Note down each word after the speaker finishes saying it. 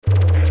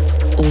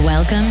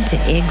Welcome to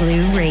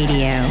Igloo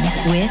Radio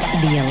with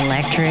the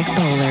Electric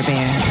Polar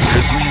Bear.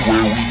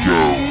 Everywhere we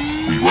go,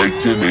 we like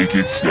to make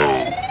it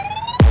snow.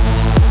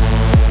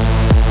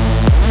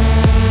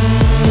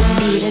 This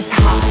beat is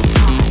hot.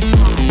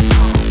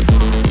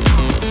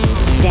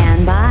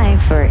 Stand by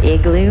for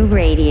Igloo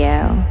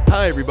Radio.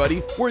 Hi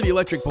everybody, we're the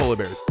Electric Polar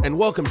Bears, and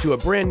welcome to a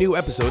brand new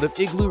episode of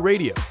Igloo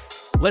Radio.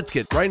 Let's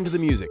get right into the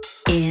music.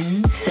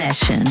 In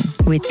session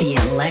with the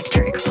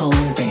Electric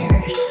Polar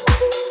Bears.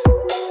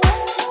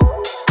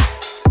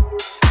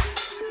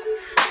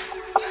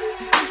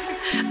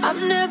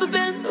 I've never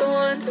been the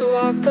one to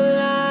walk the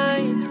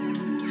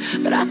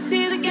line, but I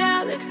see the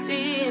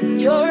galaxy in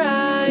your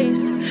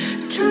eyes.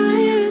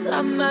 Try as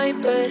I might,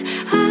 but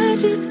I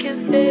just can't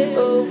stay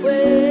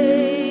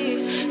away.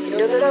 You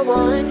know that I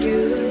want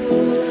you.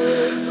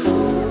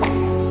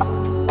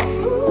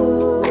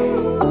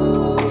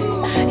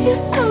 You're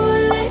so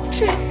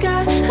electric,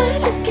 I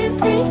just can't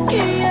take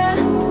it, yeah.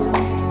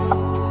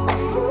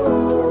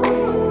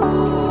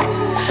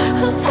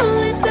 I'm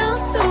falling down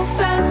so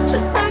fast,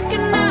 just like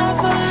an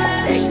avalanche.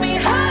 Take me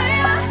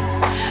higher,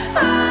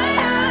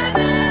 higher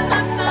than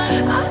the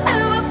sun. I've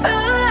never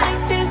felt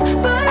like this,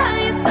 but I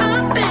ain't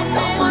stopping.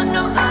 Don't want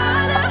no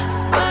other,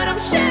 but I'm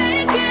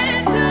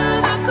shaking to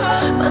the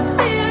core. Must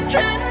be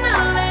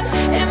adrenaline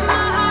in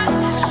my heart,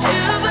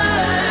 shiver.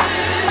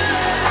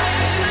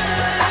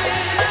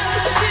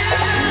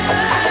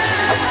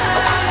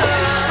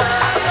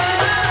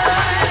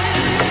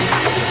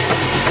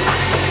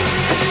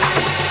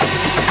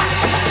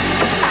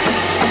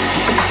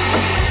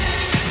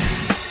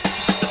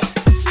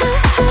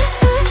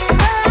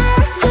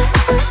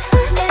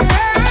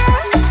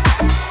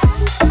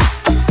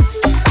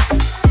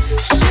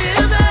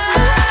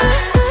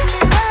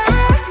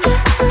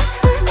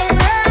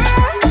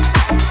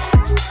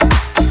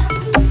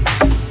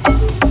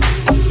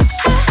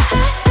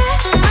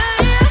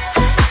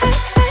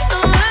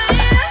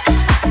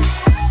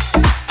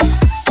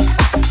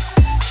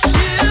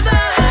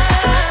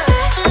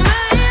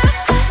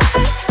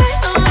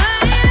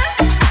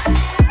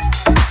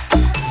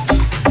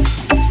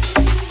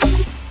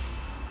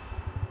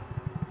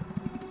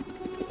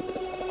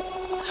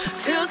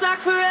 Feels like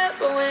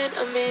forever when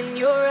I'm in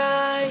your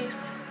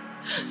eyes.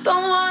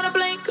 Don't wanna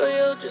blink or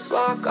you'll just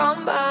walk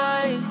on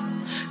by.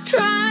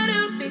 Try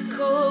to be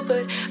cool,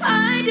 but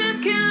I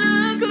just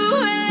can't look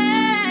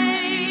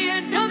away. I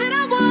know that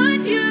I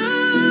want you.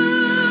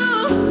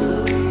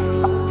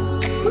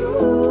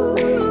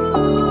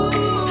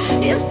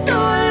 You're so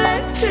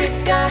electric,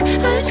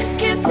 I just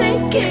can't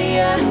take it,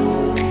 yeah.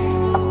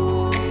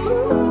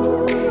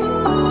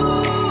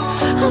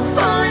 I'm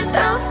falling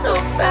down so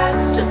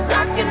fast, just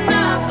like an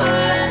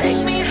avalanche.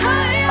 Take me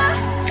higher,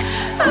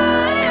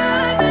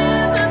 higher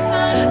than the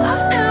sun.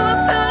 I've never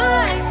felt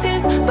like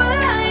this,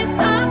 but I ain't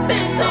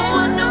stopping. Don't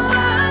want no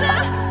other,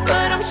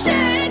 but I'm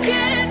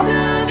shaking to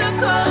the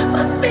core.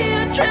 Must be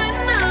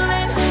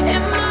adrenaline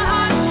in my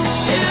heart,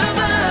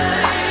 shiver.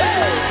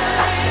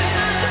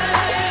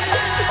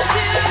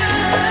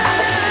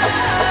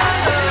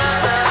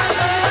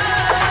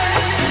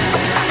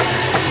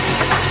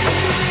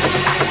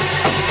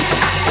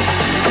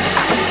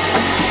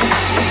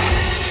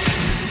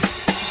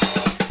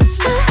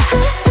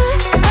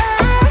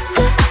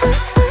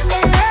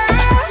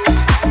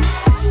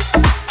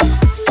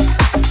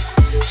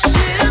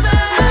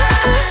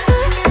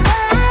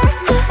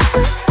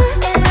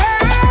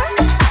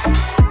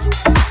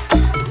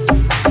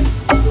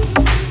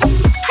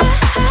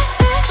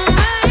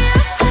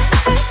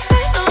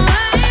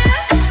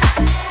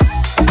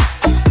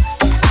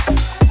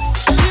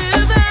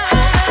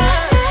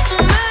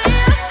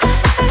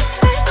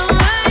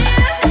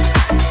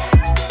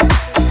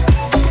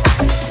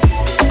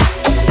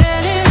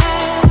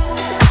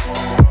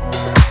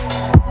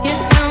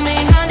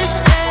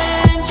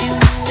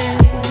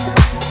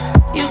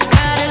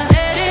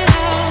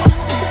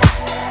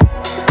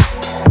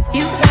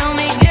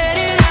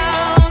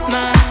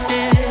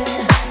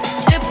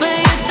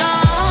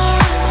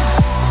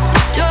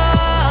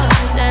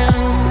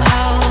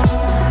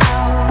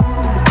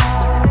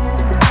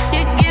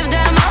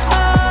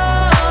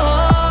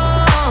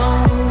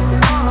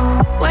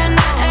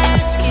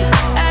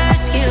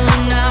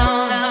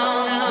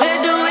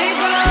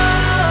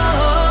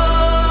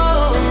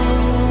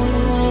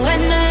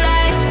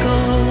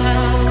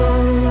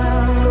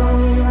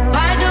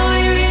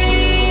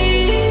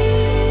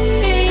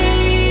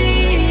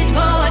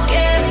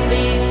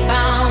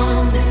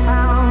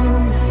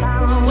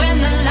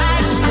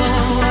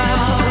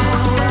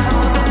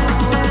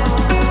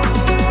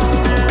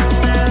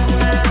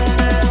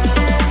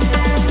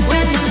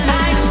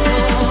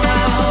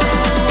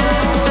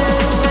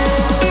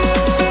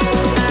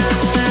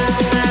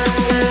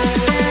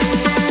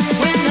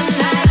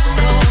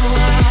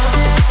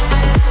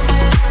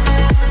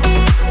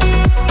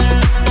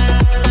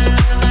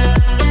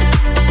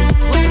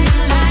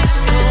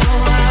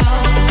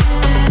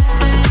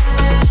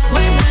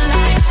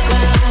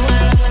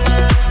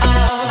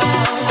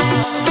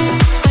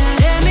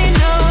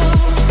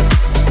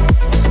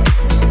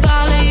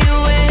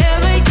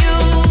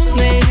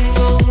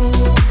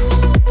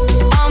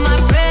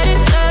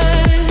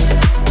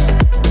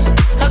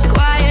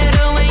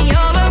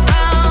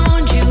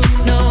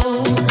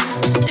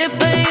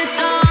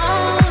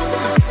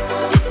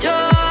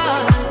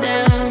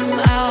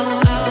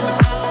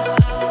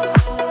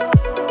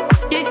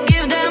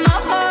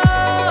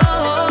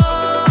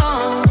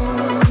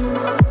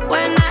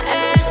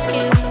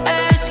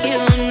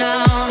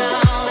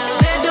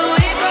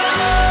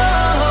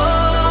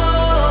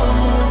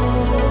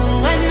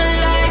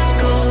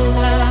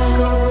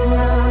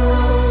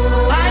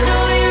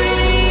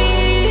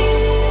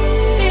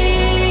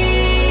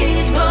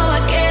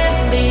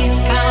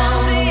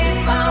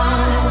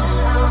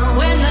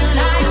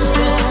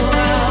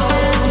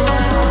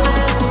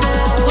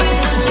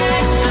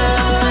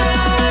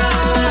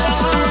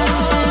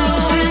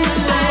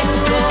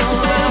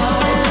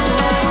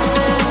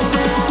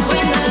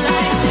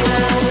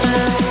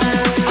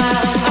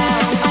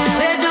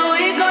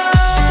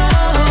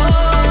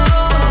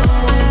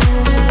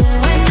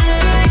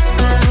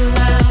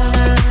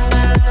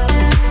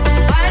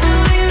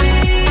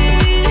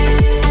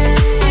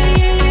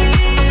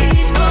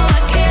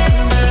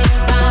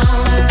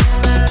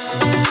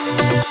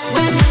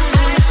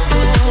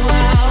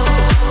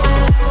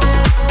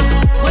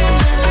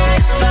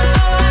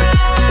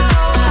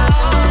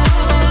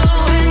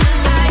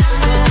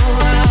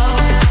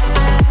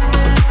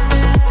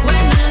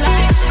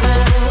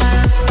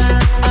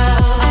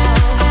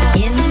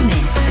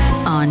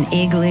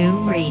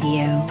 Igloo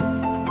Radio.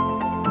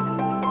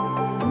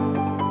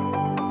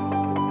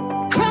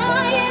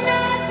 Crying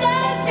at the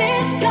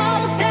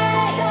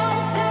discotheque.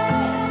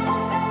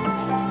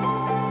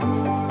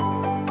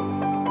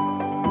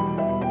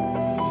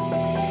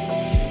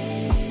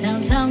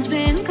 Downtown's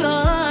been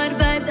caught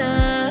by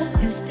the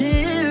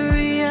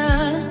hysteria.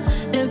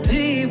 The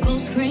people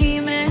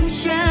scream and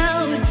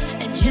shout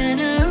at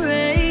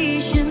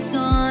generations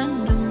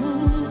on the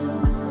move.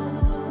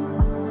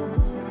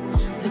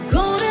 The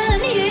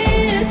golden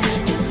years,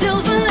 the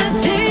silver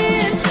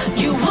tears.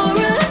 You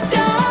wore a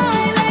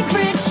die like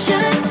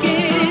Richard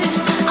Gere.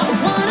 I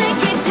wanna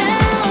get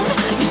down,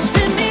 you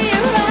spin me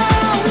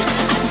around.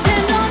 I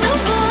stand on the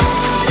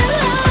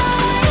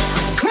borderline,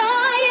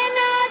 crying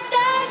at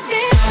the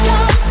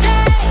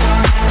discotheque.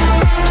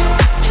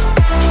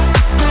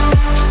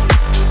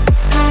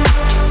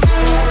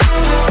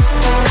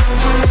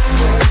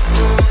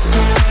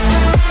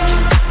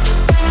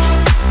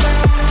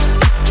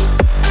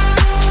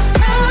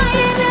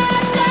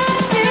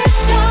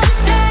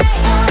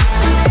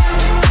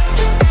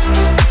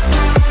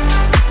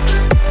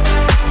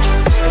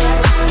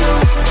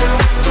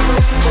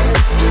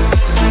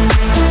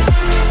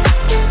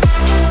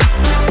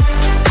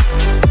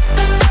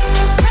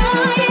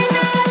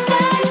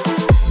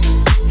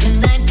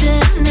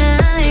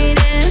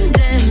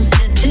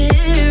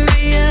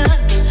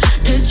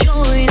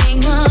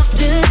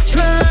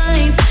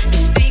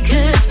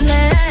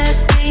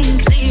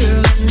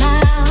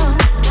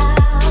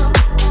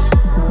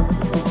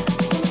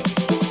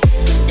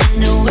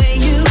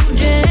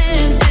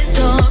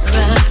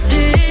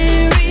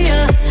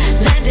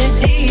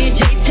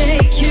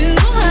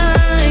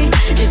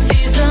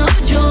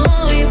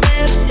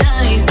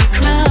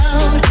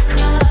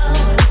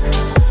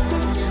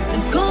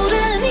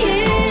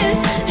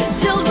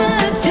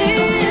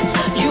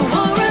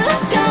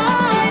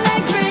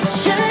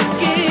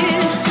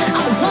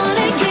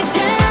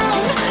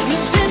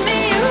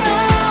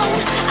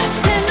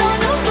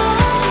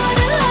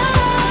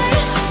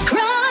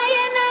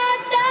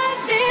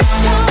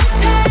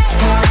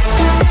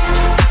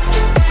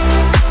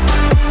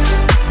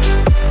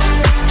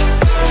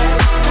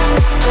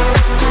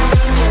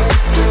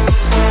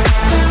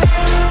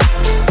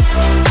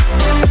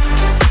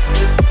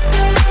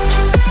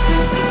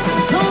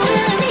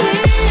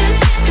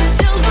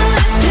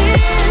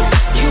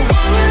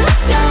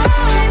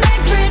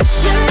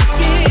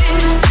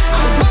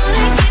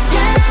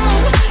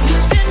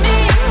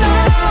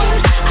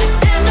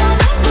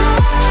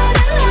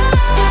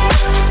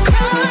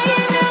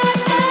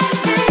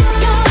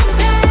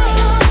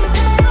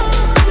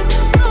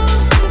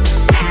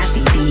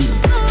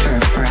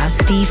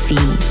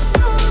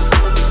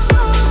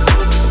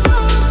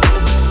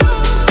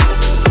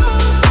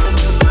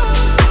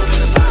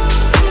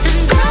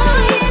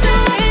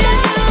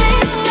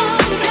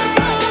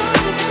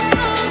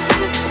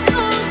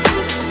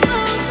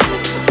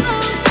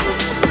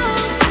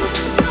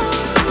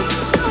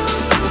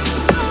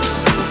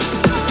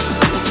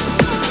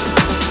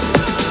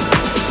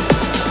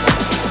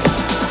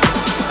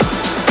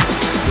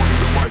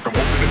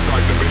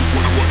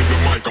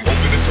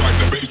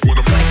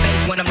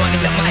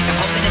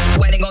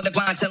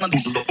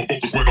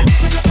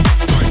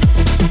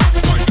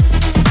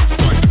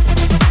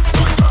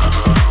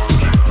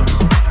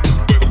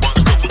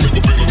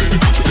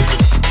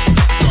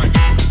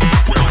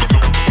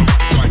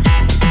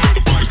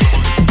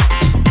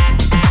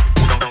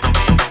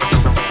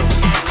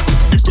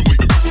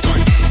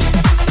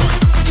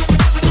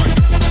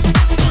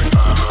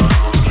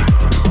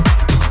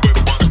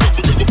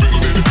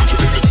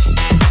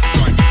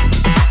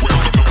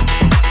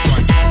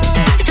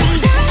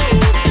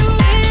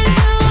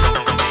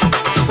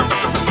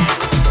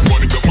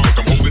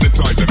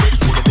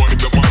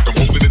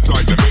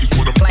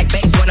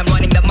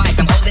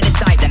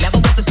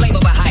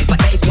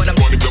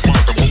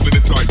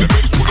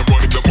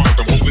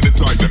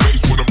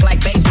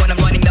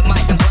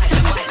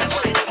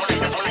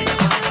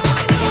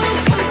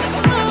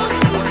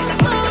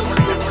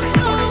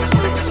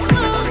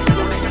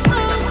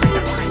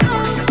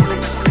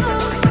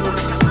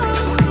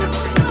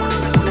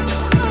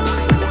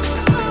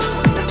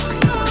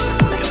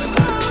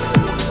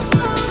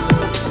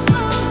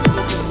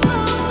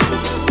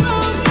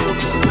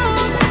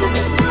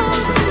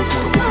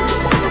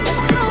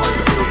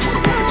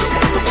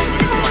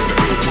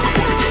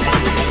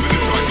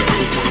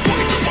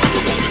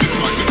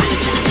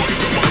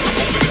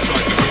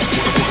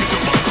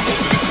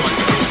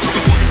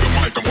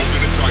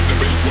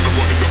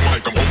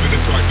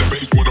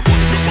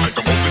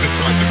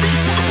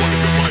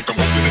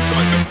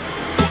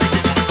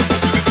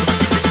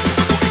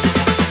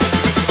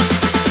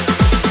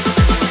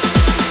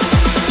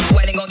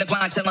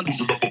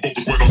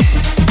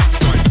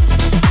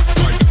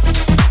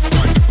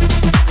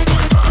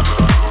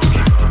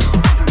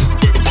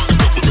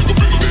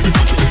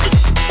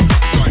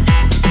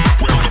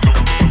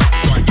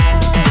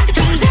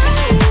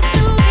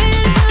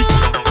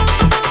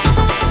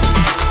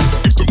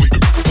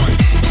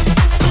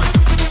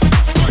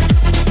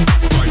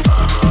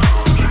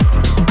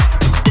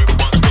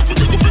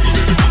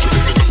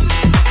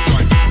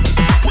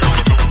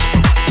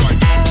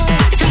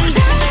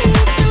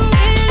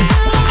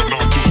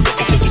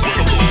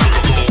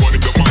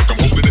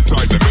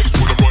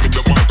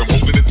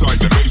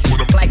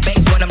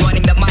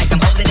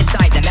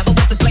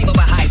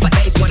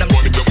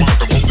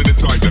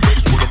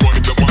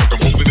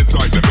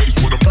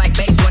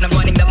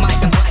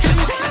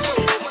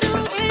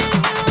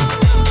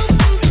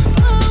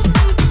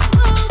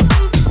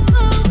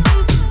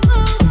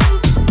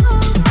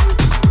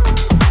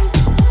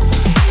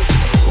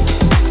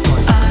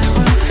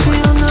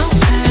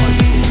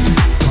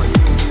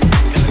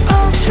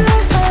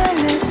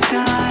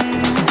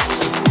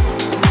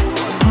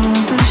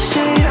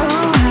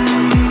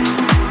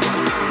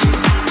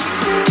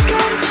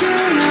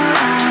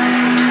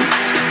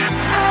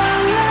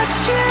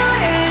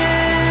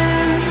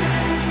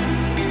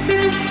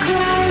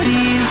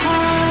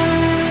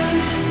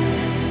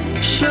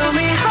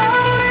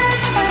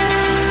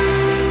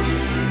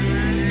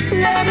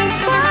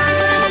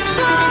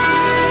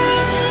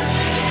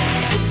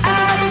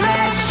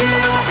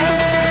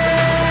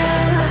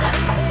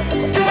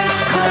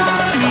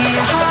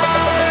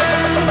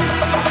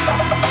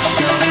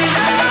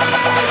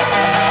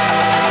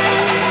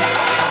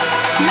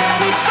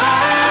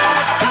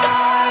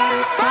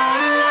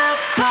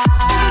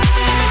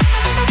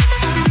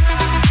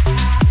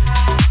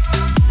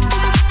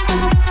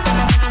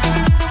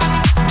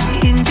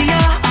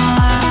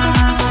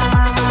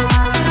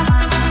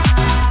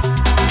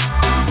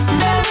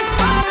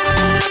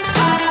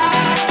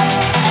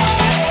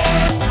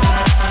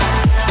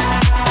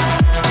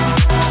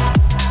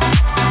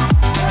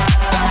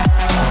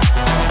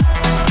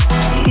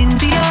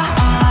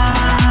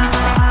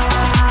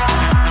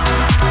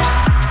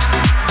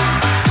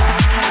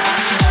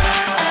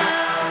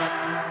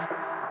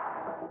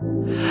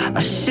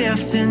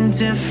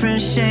 different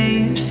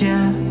shapes,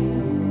 yeah.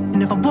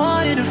 And if I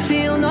wanted to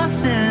feel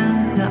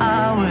nothing, then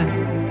I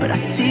would. But I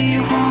see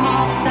you from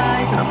all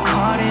sides, and I'm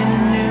caught in a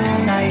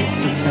new light.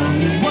 So tell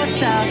me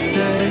what's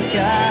after,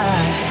 yeah.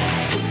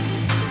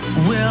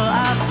 Will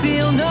I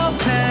feel no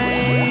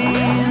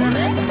pain?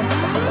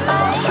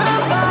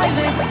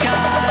 Ultraviolet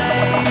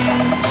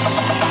skies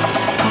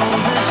pull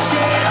the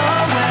shade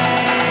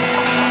away.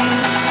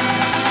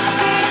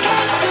 Sink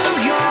into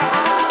your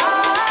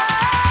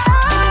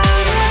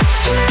eyes,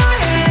 you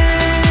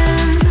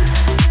in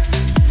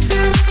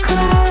this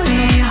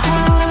cloudy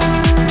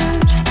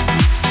heart.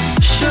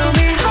 Show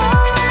me how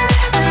it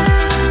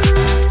ends.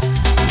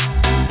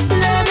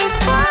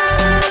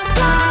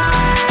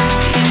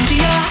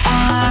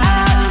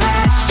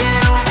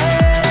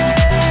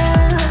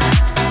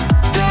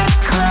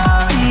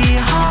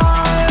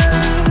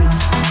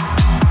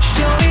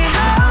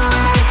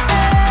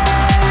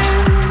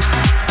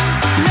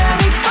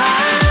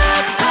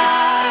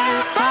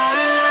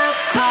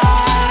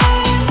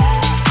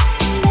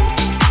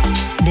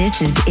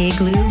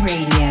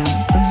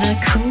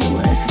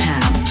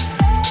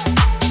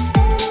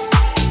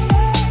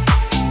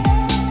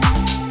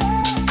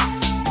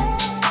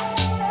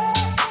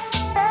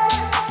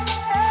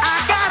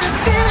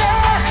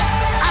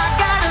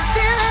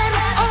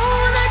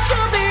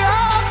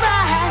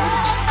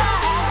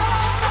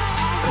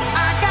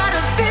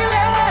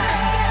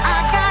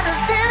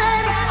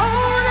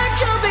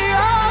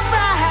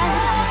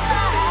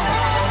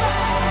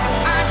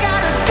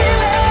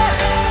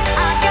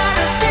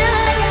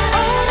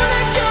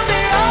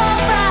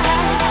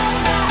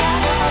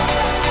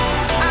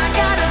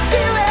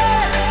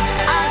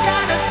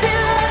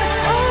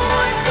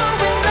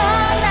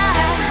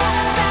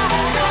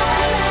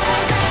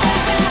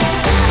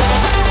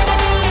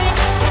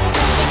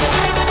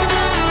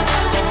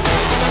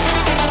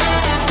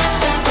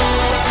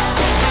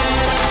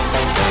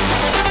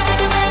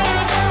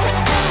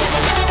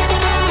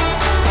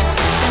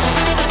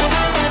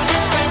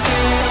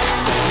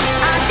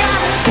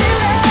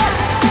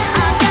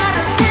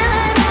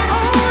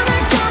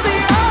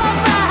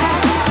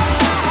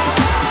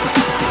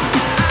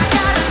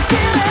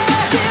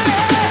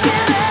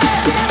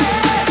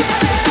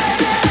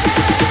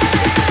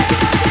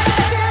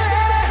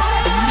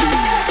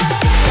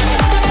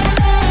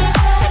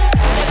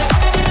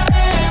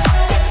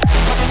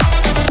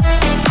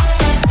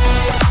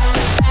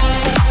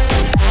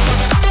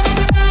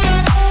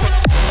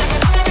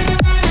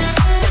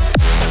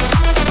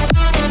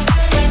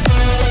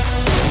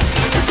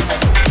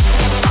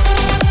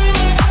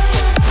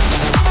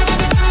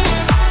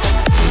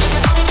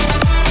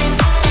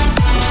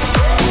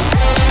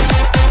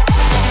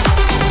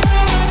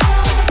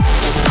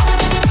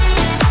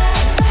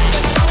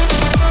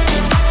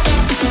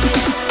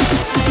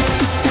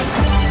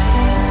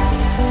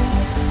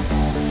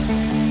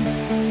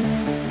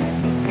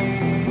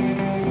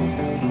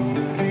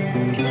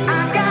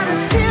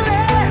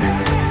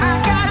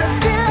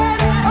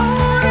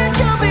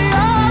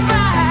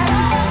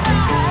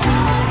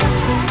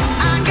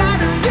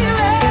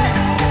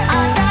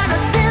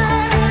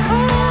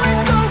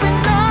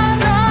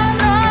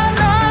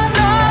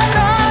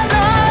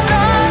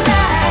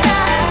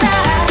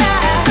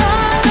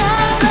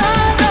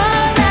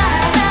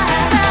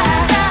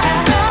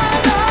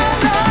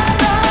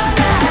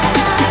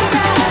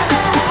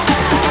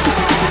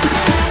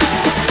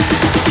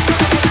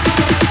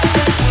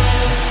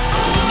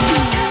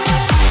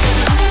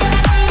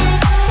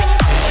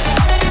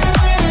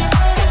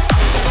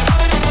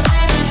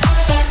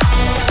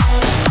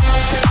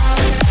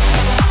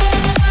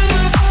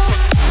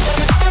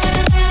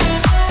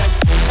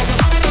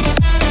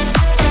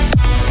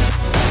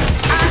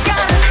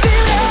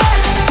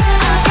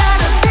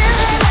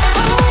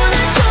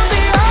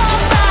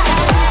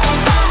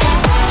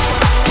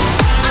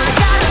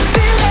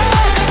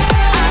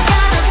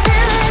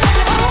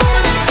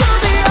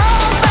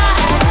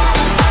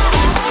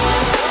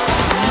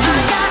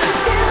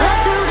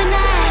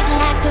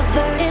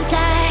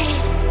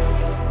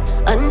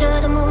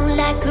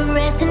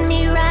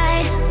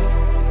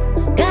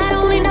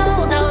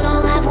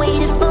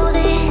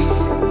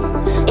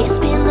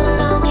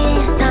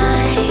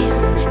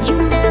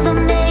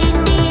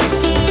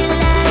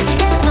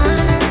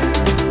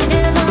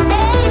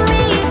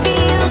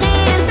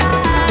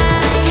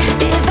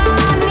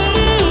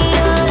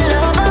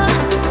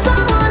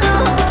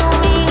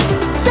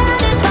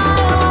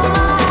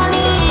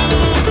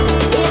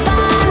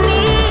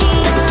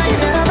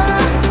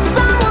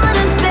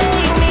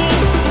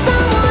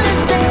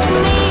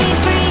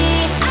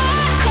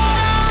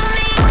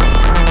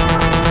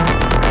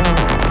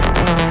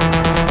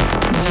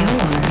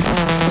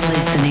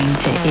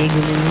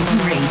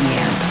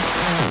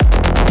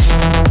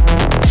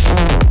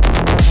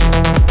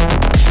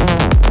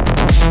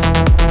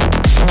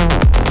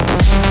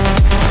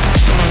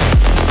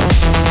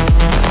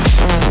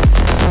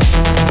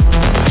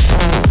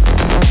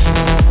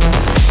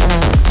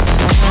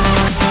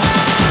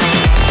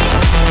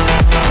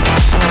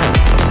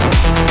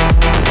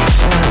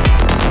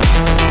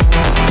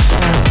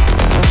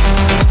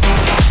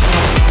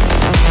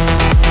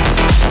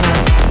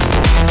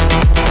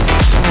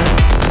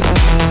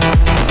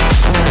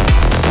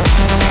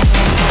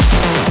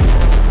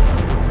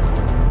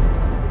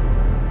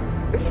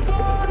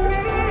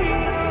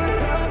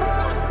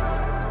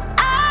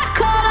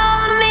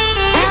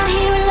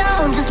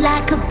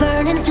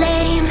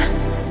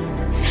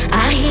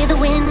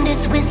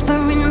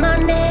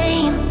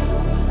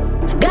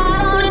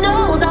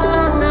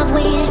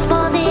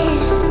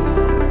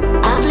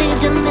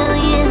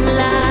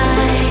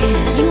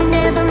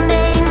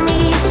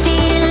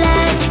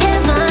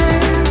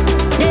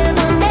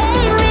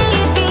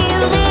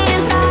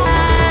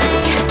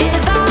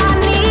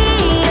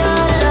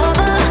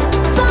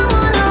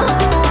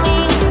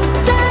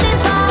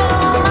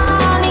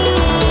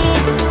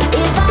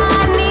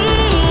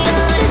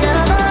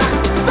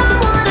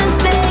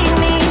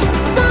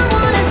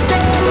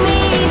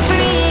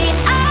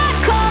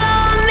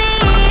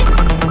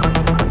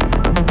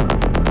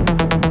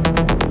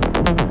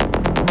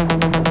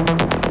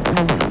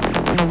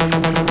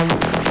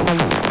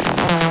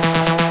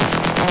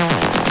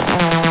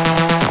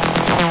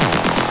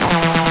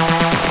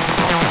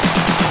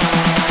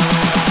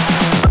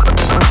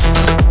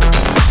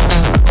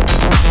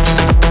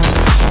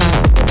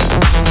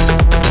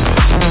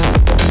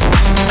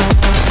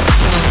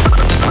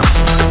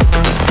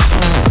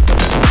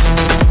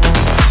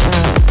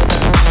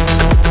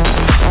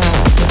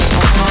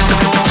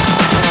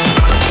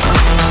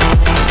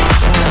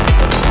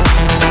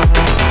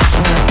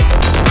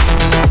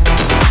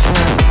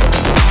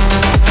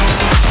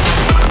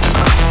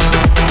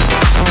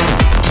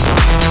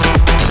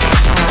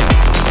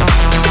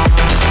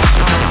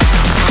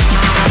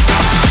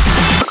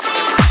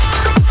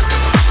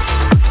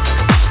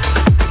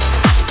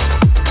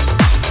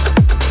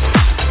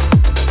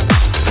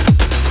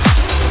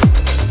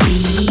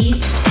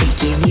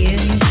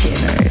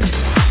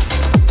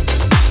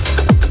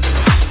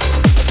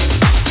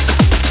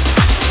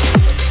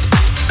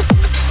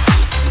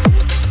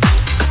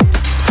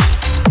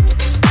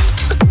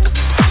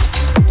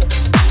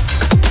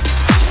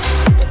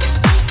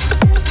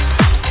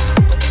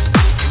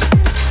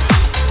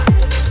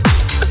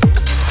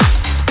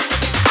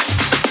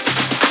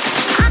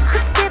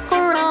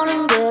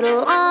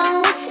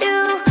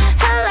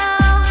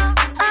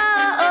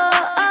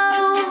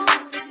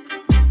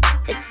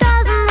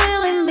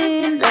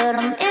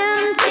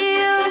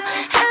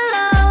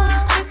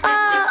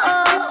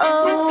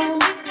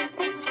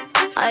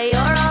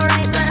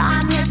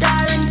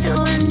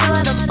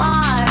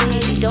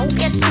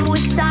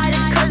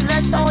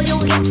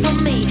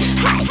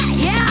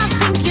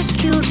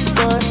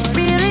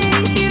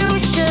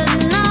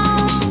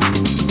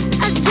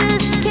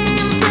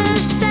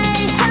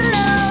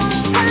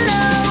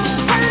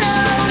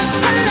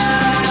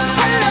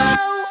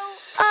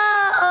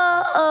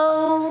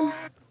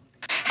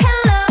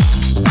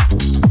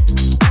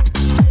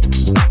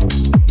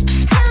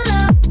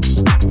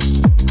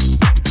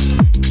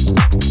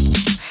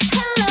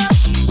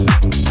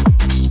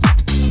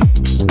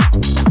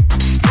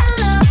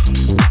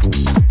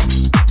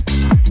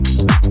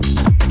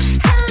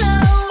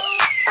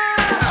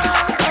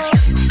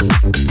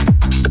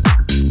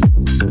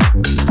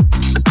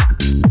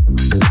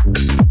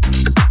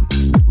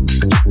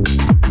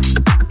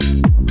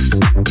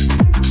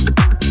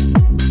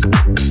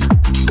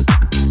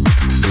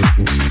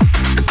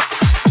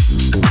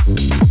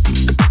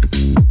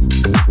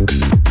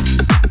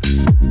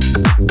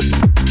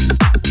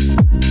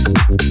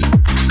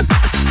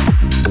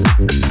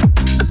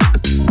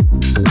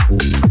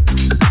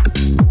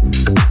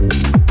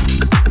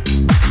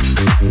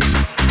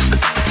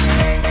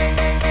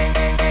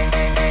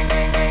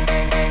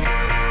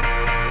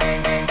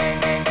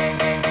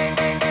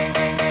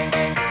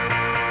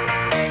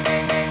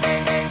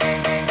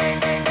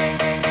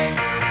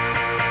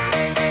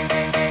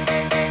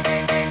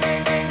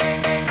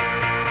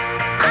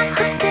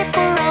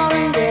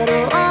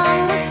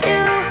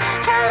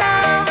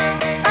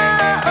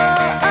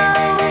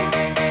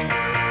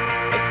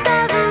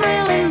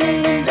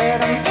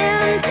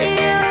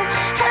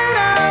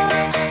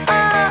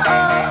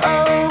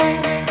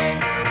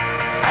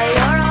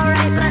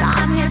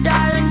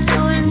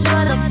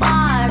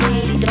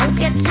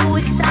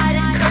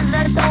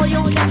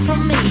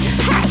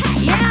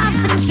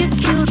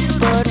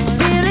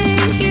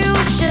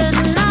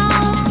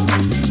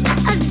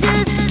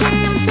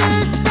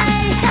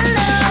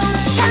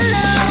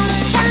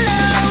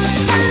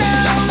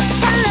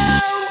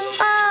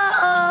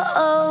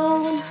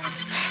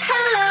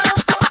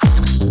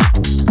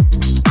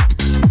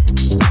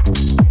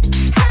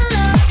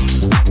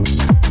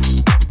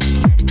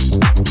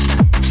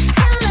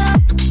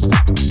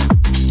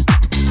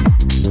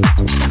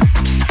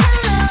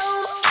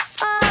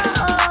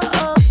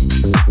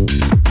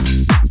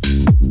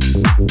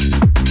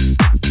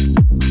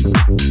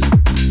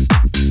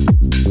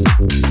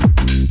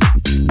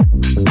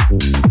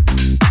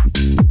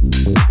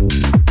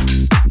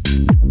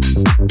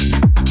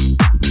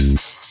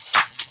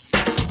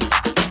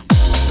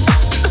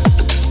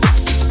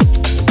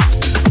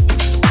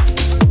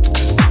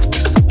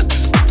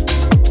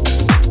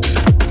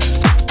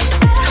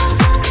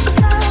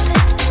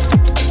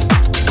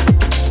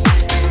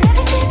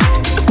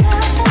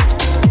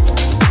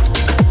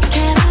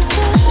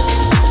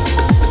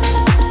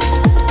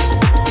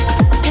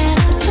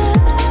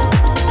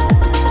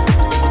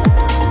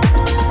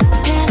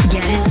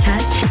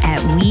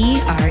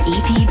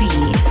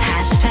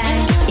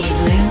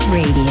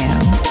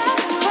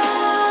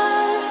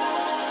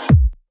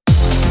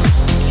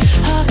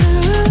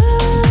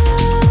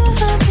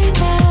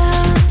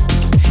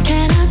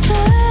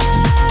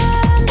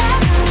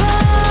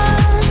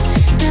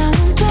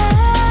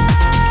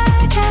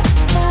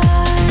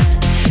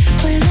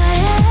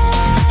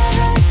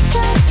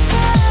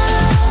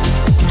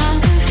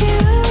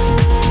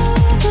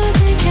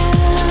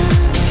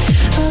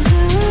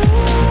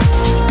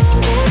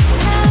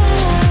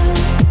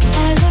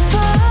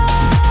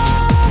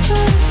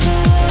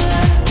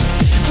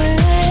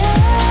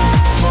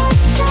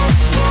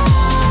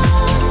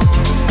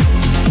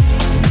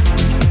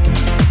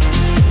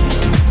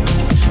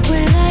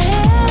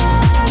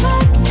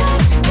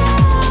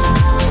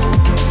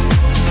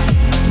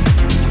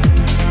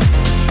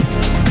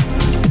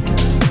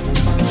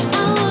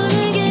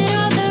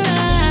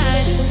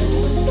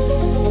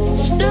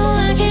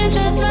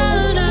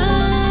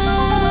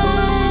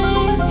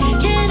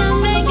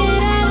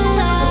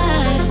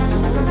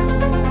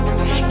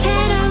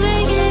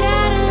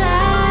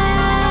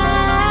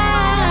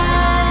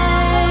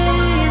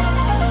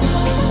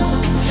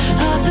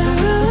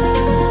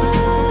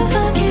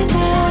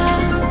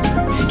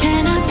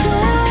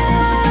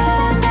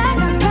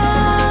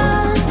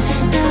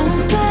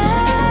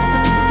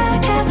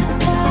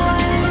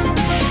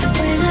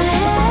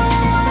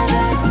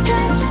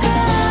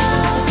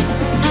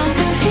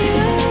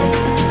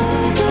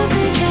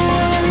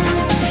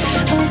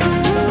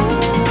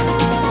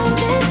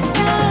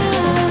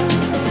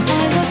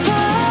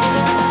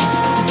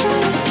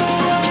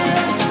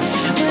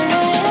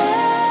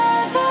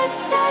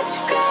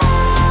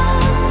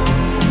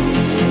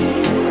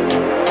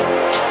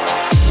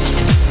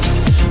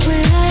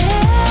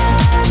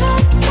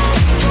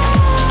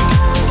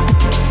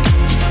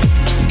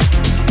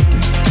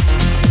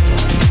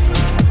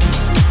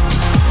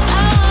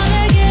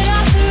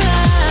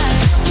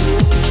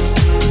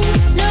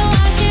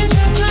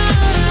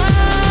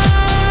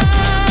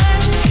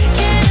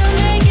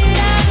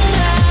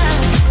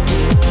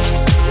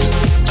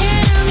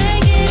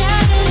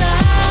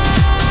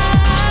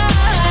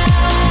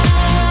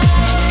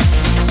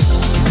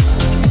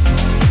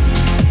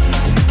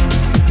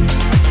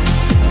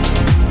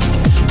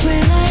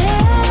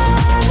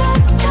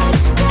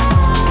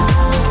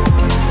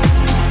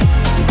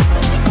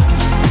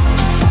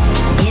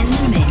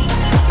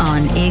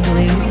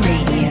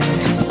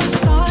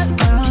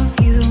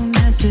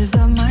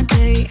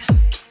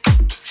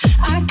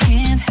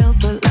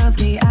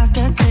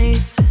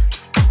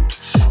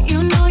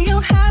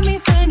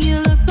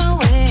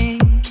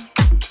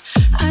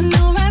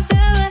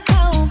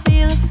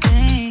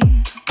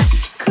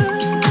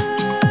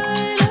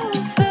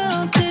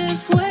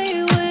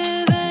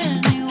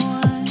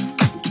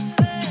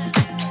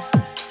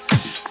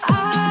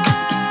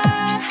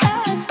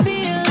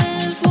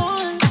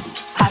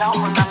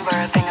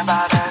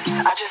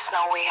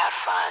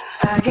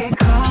 I get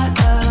caught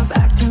up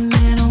acting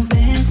mental,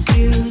 miss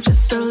you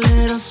just a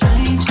little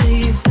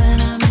strangely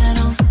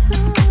sentimental.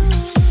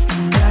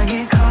 And I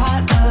get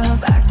caught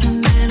up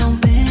acting mental,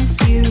 miss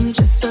you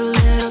just a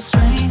little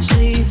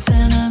strangely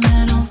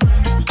sentimental.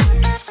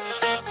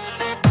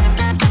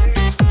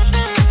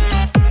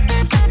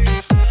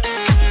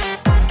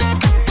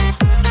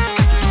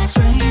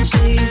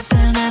 Strangely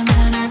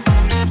sentimental.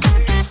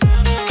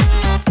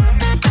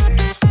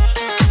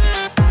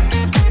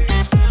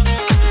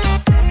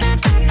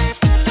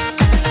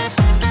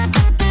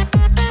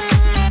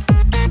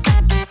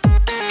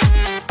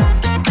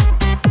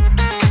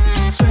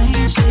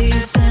 Strangely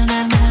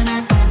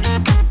sentimental.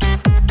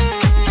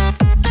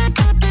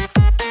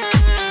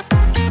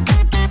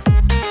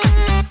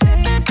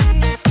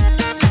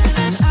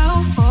 I'm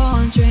out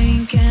for a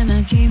drink and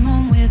I came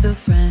home with a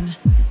friend.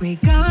 We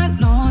got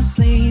no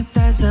sleep,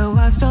 that's how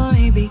our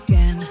story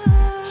began.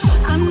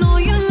 I know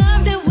you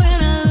loved it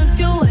when I looked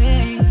your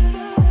way.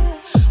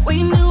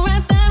 We knew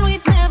right then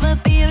we'd never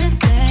be the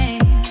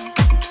same.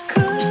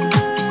 Could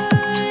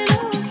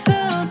have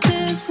felt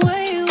this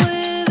way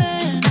with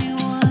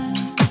anyone.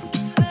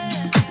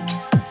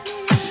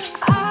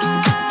 I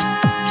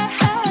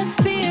had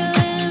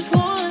feelings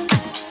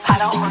once. I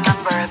don't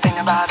remember a thing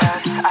about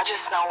us, I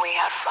just know we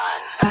had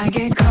fun. I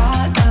get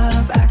caught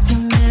up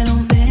acting mental,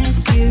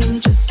 miss you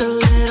just a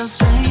little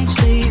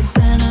strangely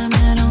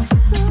sentimental.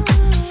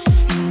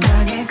 And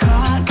I get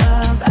caught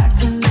up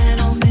acting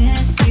mental,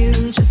 miss you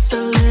just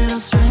a little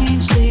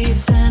strangely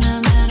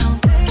sentimental.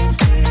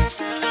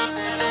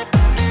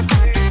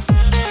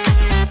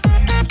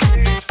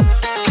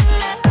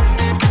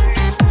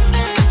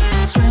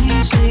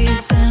 Strangely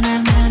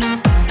sentimental.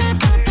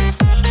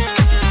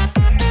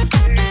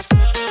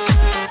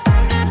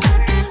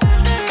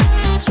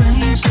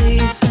 Strangely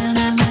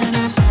sentimental.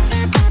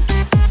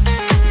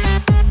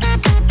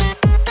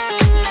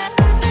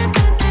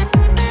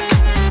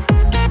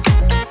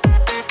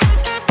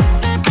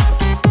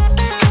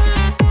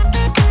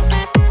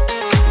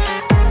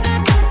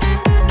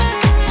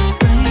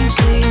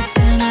 Strangely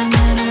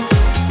sentimental.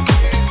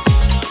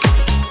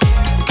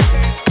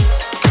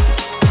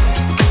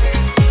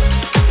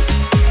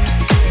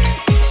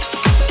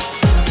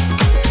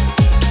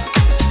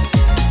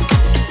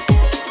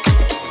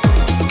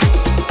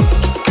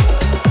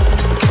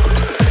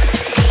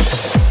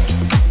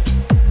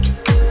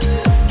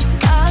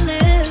 I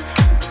live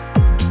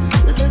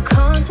with the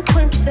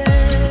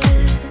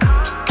consequences.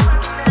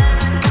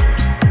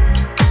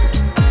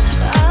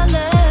 I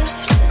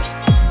left,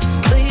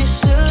 but you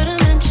should have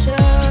mentioned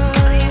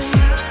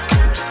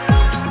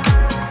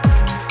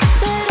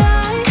that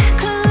I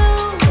could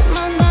lose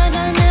my mind. I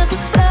never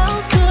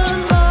felt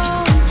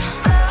alone.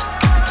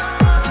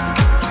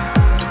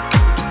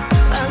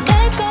 I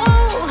let go,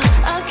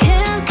 I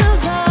can't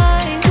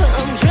survive.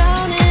 I'm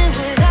drowning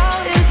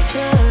without your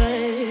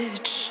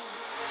touch.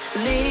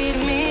 Lead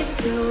me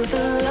to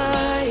the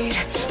light,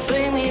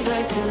 bring me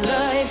back to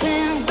life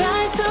and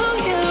back to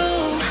you.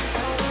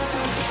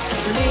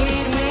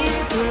 Lead me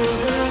to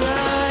the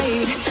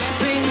light,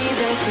 bring me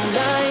back to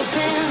life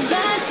and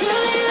back to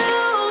you.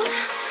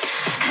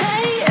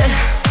 Hey.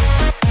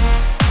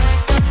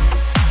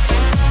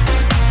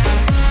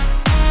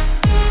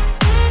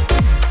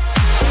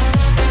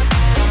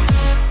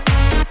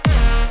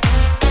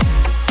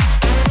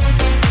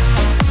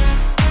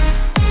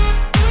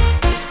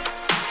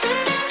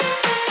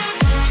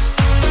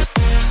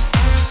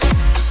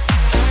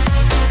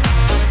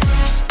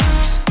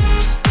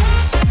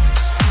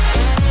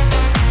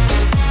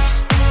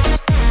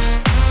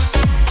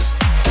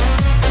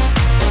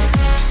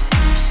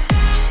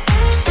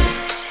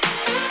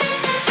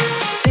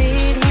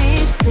 Lead me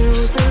to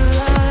the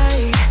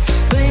light,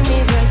 bring me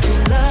back to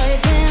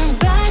life and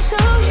back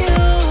to you.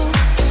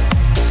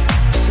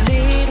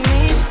 Lead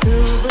me to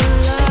the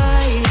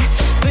light,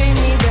 bring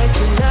me back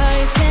to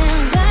life and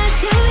back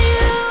to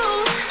you.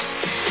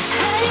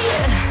 Hey,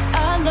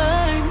 I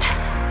learned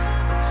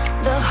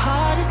the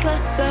hardest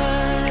lesson,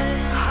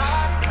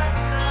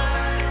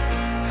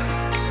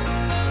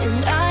 and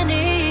I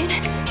need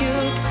you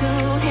to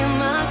hear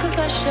my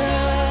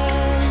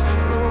confession.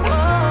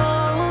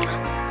 Whoa.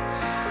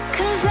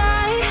 'Cause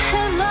I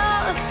have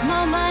lost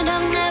my mind,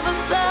 I've never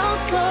felt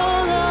so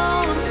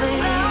lonely.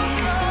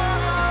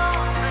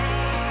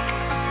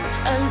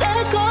 I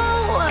let go,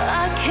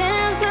 I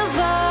can't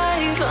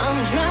survive. I'm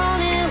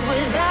drowning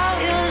without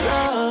your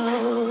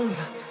love.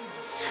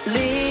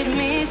 Lead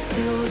me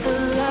to the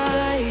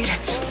light,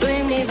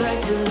 bring me back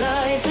to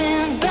life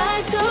and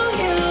back to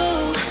you.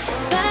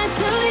 Back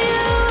to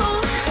you,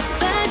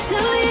 back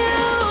to you,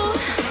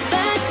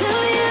 back to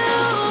you.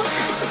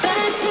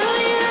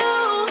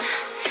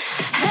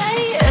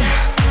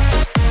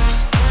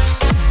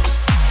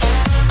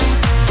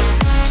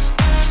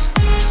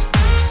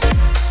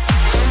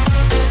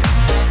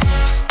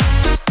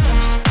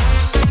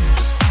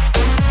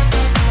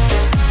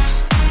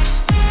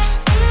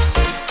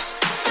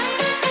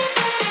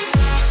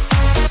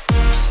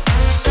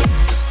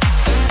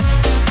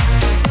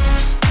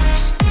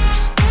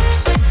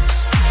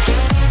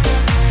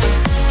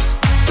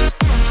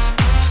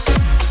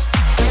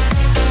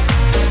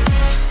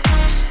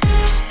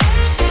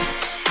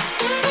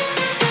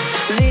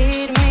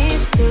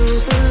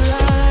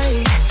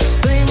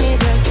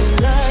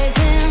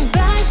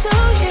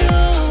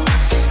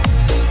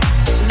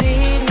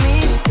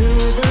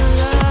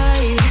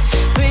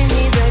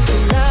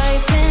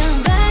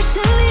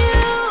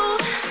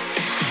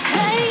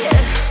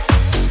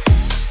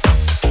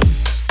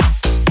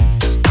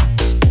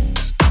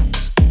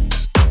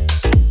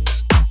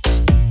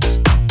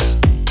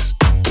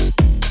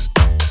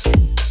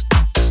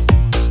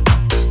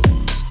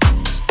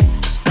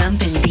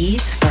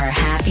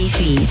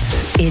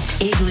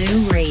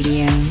 Igloo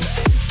Radio.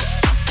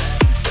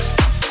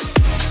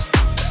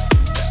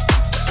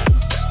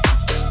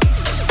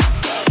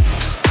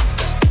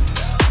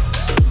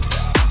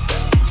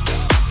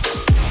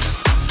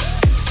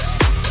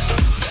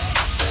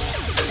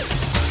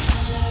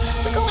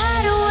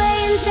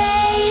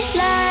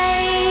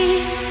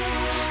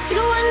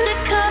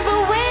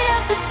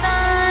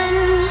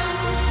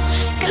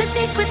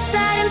 Secret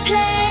side in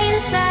plain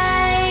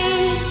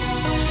sight.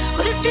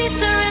 Where the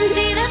streets are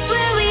empty, that's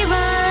where we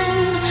run.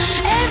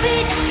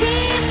 Everyday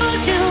people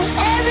do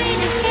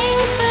everyday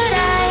things, but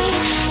I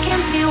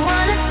can't be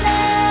one of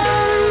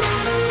them.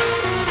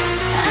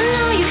 I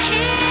know you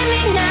hear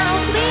me now.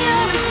 We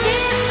are a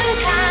different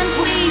kind.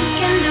 We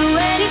can do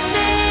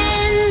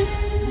anything.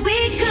 We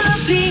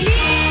could be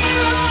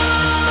heroes.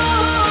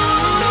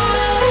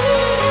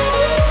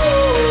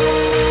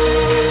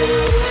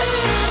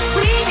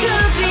 We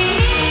could be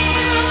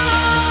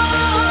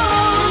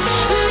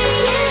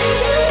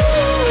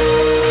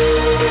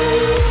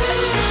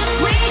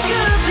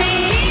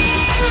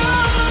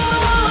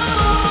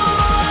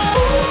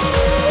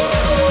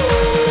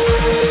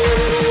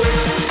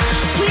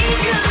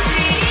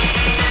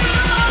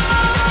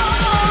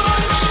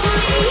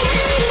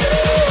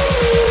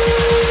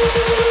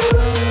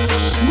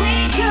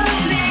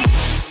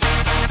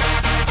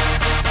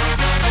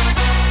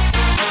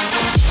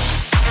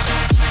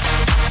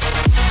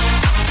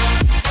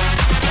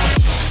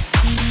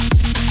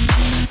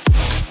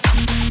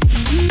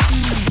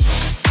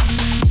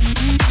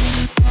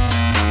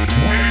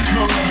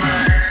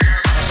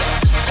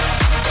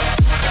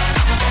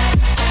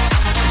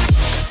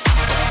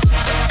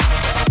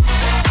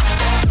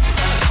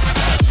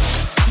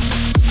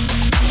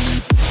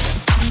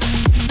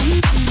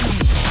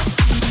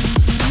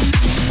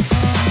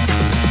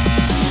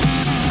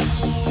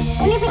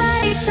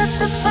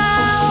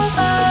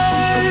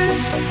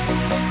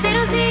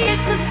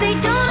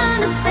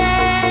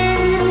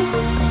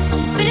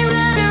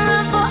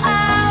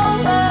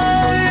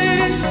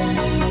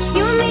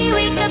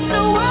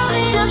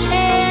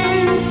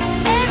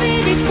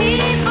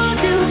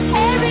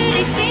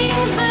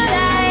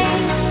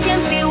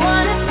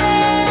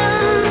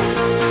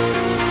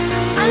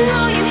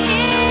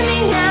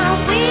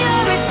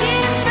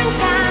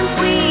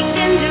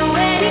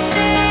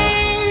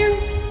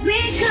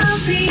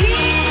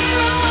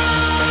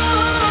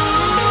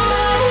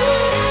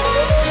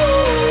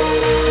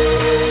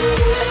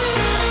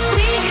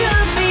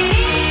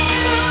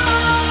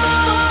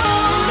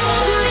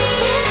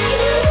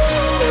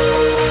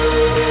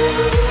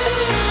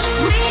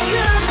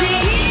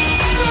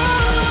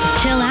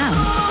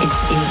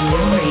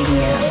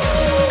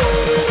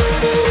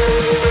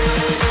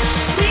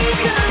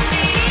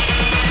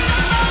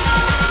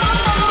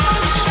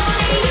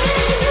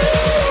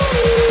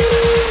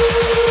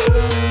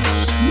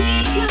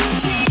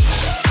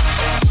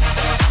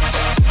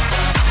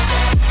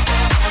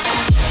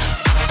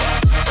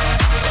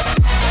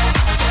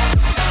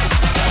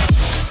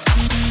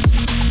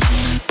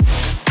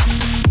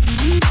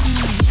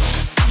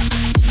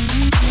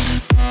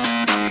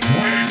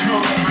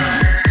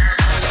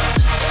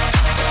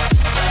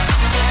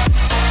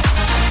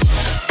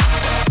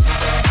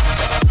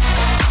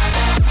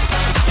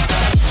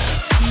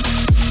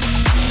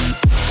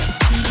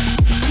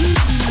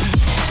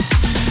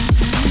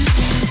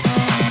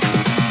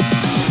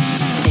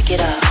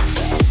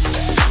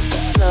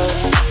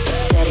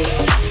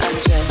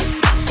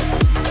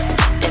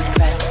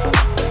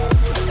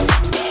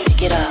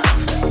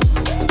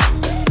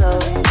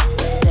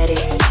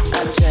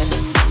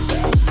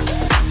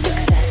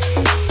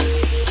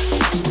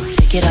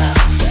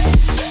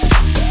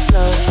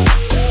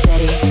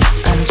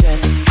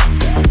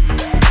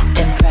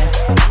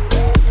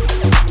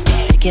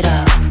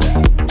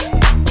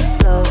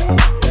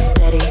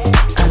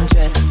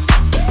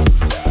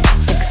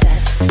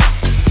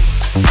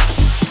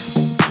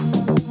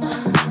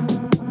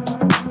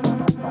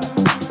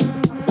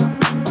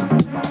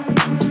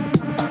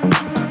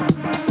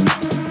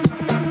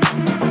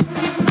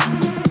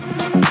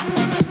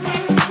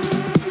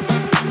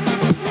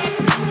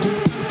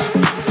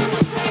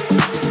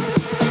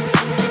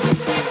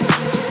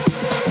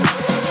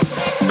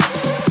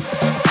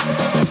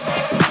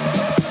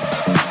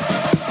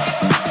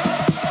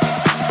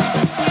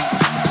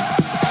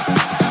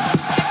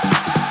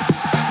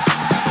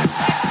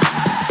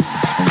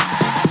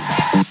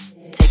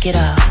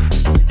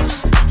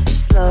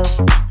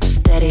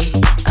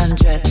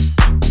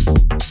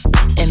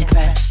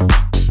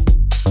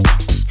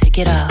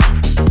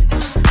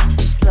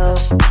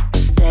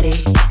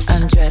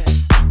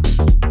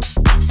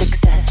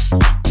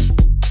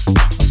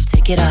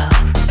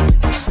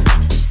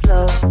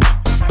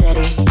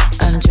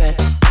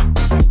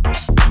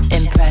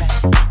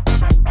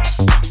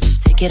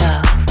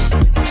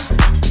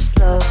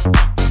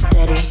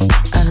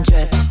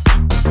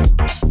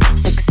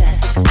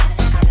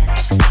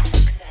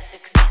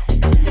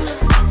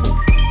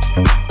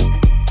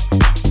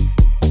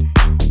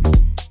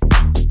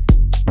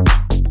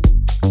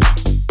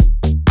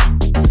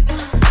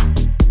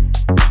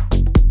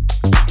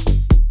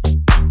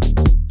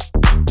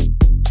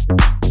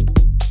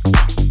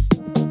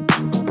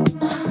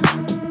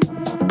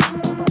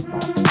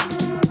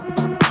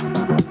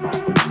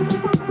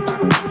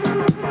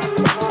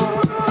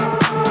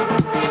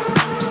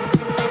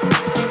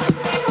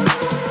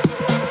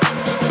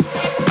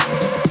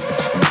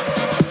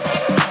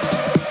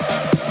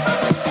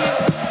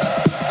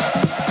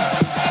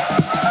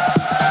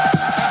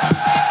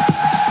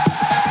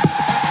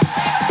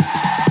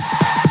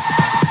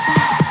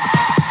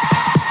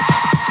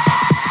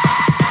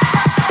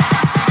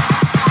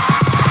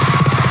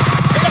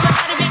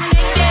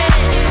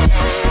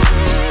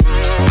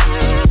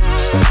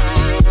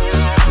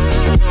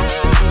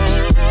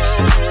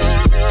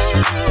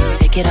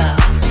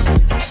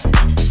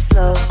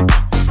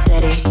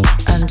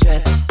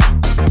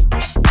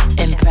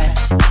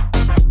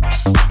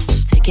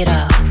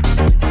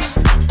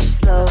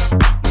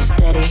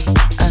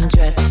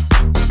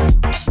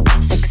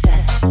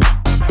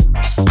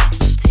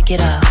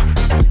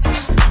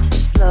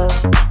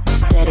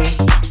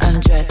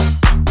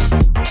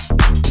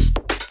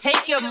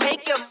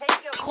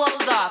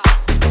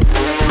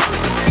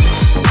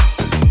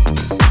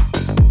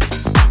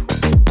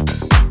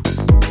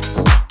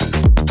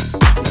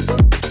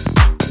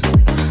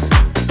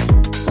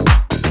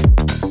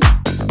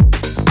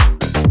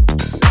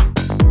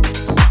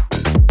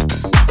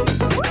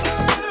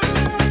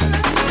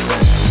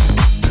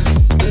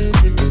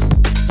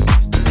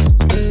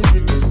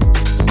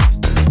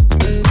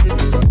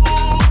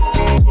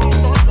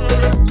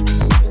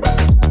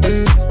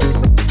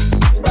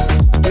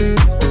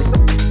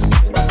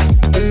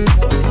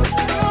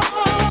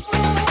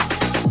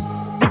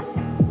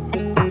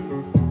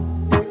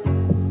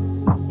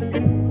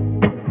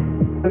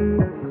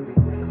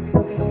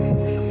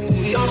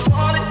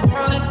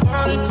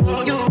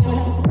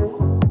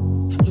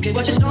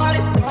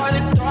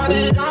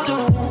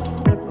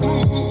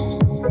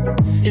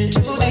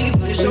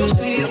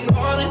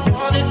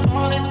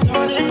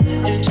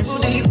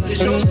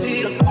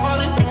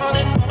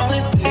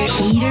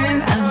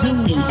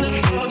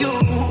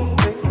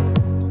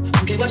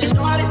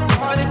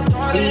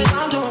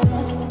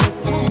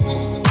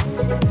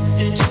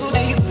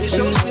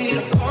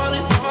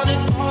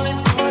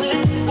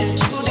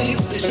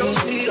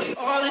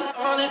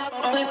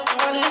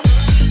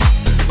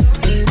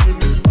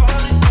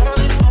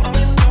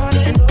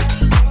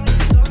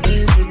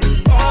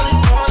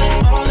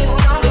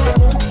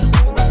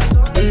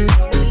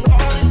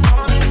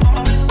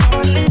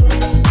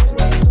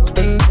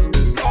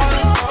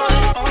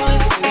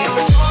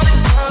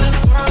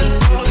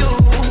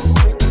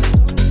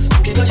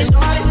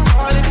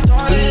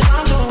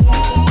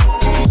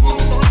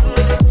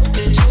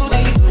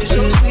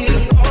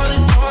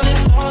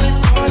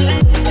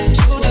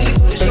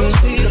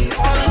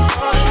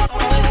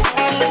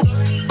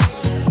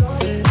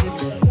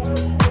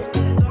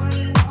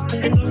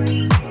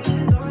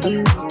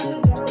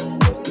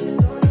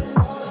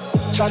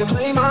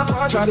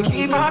Try to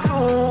keep my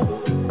cool,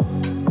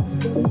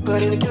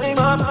 but in the game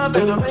of love,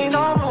 there ain't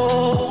no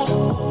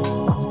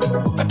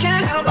rules. I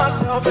can't help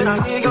myself, and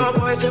I hear your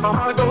voice, and my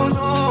heart goes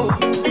ooh.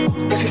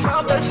 If you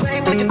felt the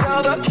same, would you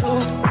tell the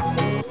truth?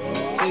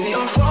 Baby,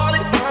 I'm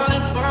falling,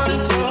 falling,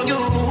 falling for you.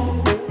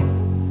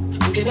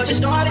 Look at what you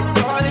started, I'm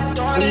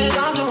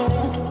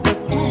doomed.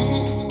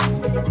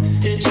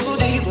 In too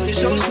deep, but it's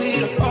so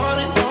sweet. I'm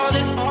falling,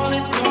 falling,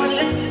 falling,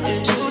 falling.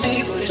 In too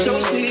deep, but it's so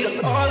sweet. I'm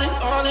falling,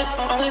 falling,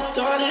 falling,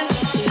 darling.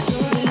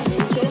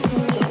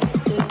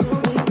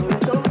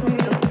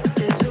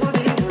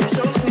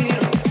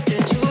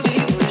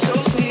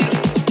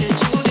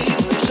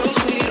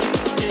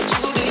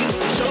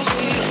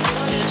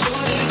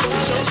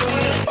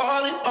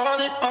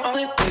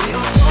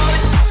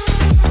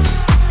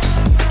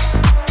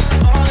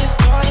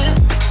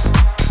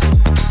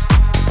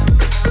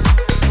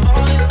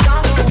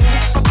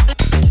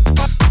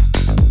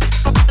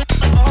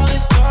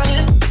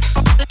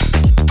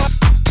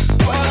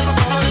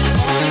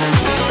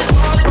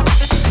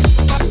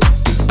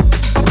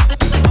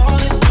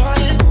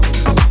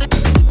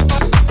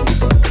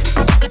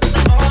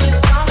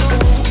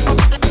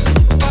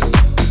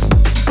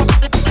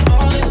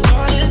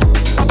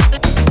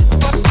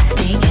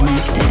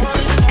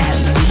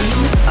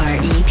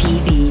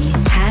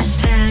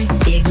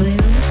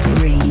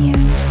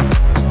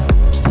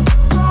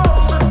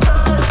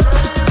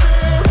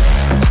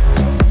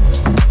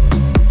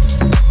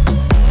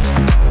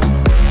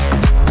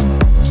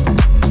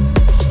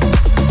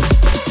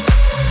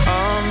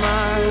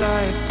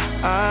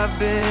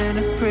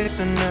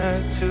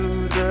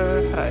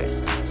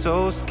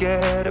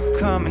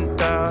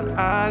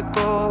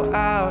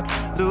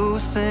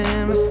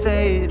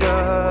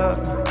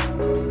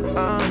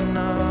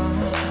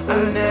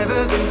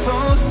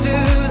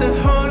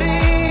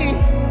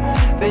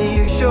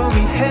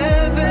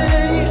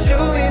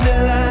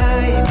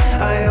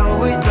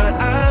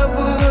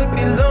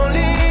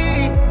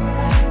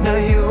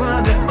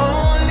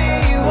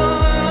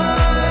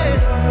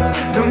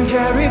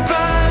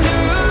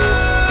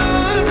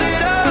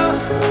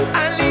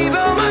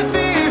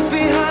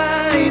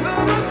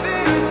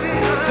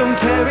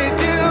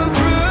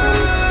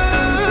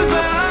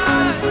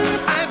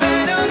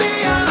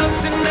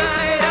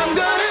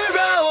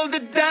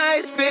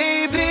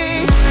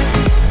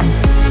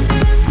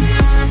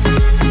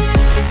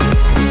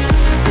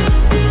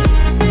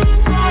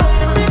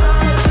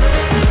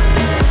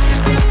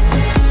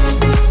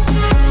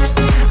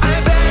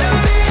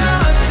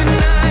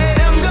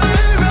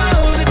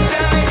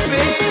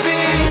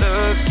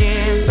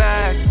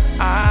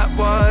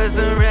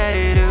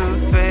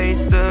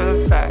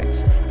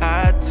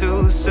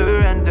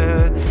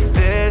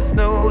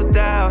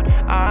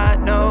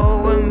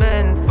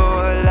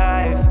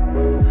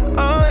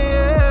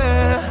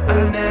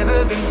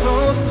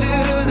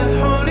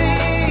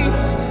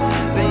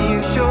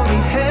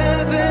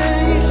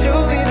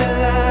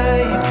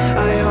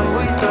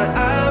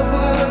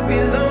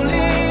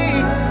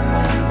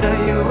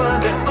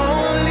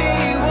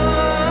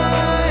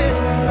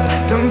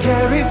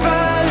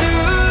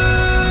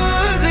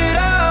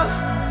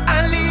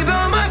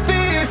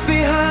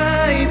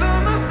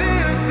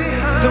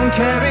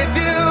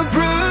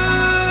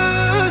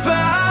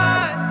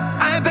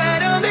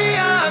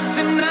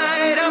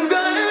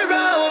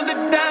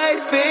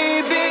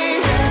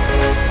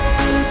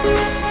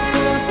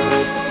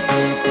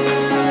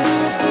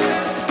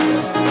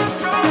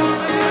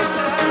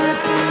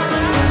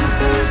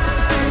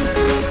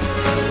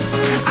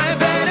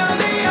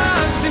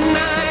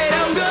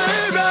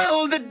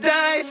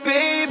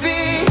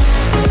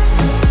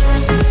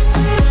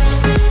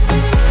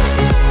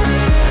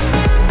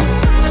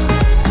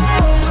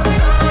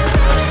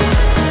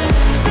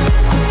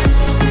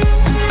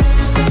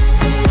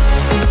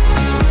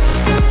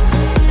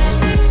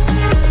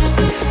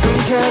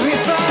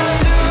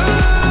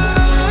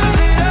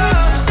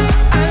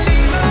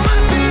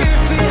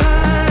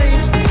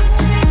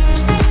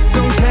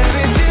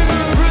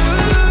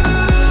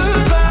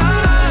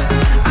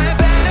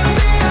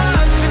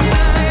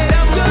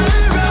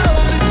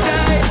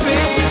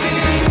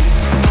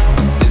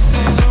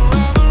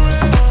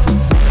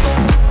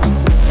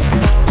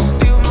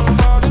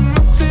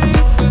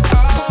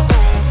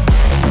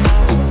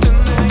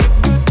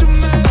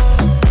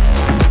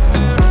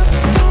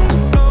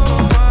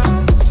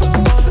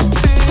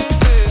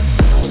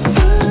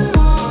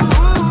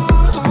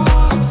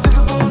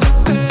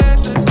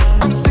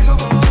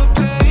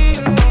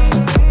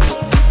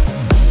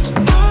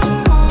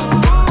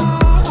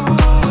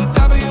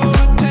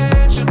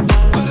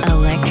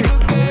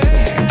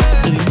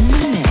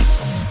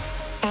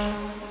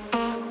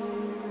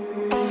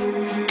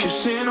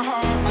 kissing a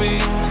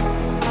heartbeat.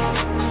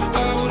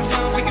 I would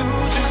fight for you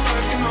just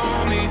like an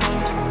army.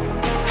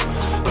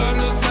 Run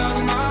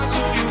 1,000 miles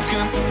so you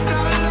can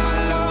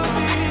love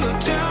me or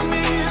tear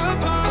me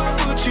apart.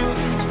 Would you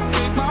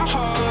break my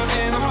heart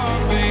in a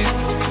heartbeat?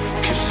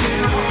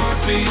 Kissing a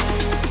heartbeat.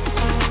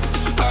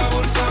 I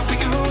would fight for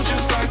you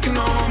just like an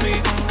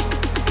army.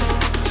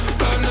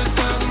 Run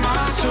 1,000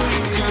 miles so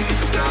you can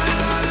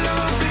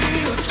love me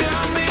or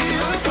tear me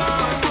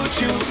apart. Would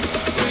you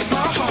break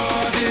my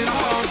heart in a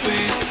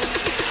heartbeat?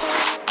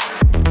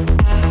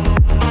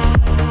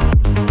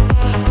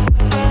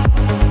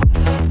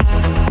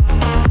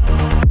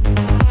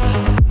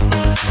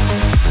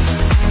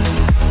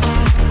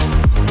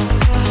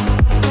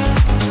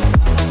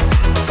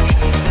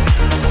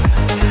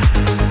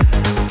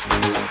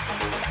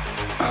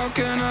 How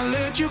can I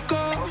let you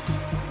go?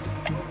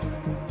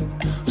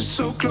 We're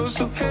so close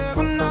to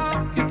heaven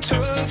now. You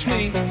touch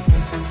me.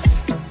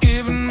 You're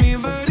giving me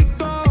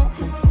vertigo.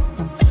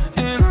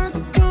 And I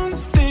don't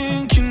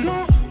think you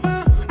know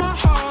where my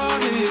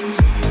heart is.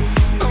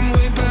 I'm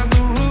way past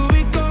the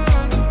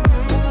Rubicon.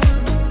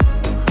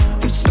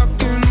 I'm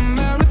stuck in a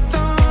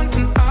marathon.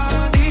 And I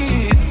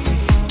need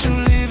to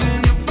live in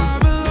your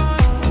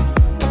Babylon.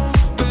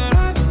 But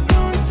I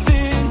don't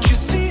think you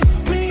see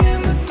me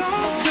in the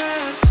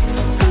darkness.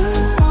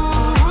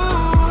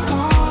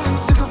 I'm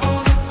sick of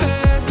all the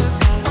sadness.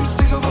 I'm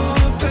sick of all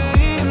the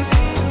pain.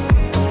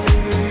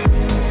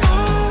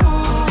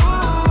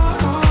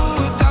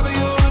 Top of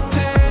your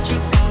attention,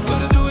 but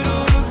I do it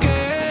all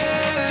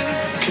again.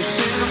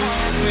 Kissing a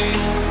heartbeat.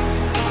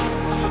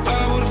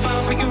 I would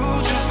fight for you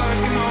just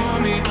like an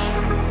army.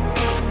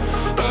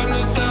 Run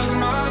 1,000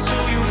 miles so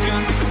you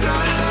can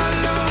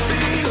love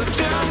me or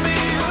tear me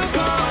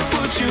apart.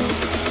 Would you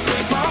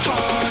break my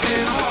heart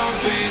in a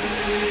heartbeat?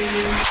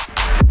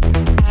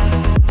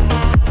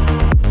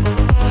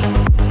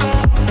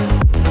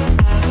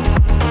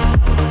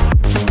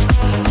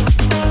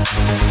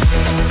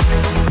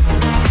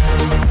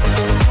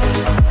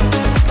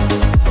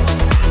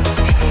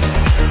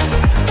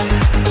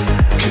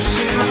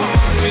 Kissing a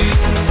heartbeat.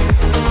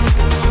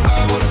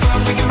 I would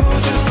fight for you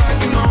just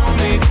like an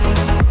army.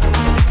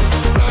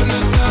 Run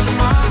 1,000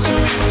 miles so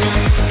you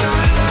can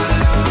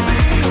love me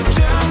or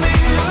tear me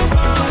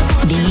apart.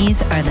 These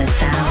are the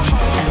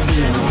sounds of the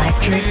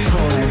electric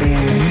polar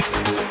bears.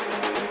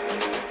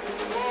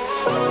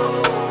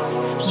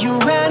 You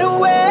ran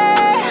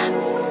away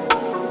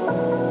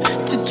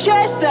to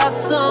chase that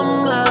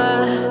summer.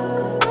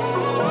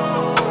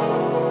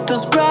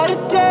 Those brighter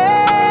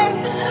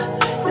days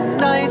and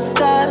nights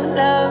that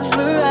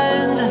never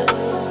end.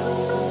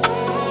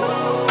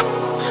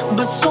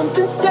 But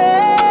something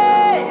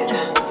said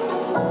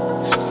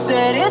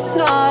it's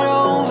not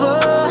over.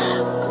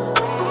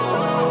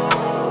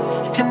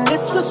 And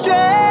it's so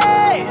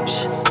strange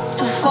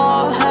to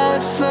fall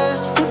head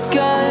first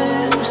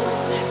again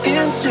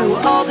into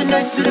all the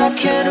nights that I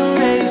can't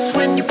erase.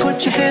 When you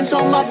put your hands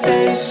on my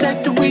face,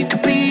 said that we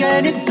could be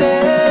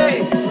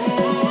anything.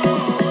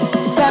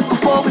 Back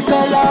before we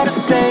fell out of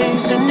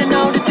phase, in and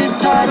out of this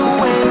tidal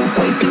wave,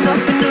 waking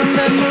up in a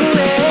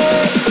memory.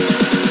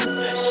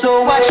 So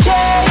I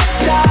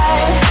chased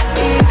that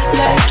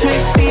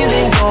electric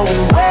feeling,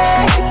 going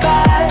way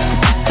back to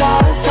the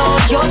stars on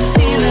your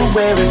ceiling,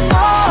 wearing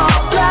all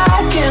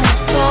black in the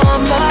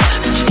summer,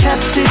 but you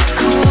kept it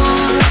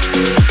cool.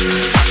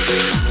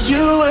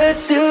 You were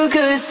too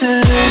good to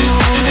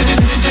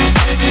lose.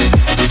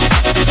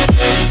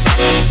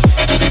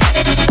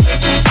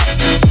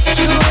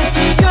 You were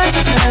too good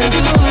to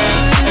lose.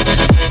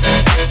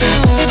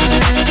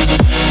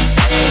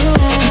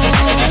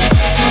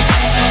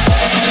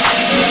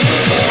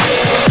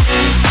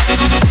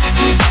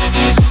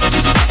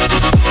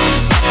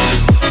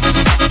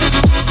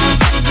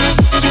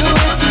 You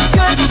were too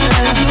good to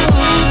lose.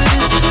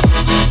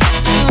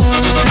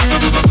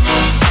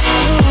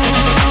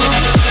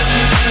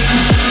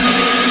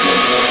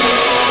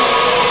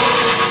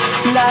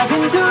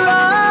 Lavender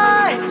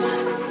eyes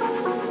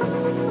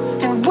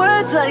and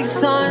words like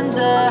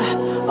thunder.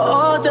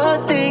 All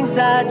the things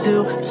I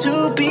do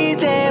to be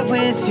there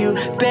with you,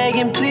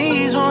 begging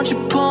please won't you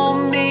pull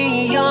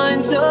me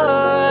under.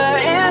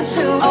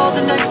 Into all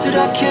the nights that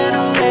I can't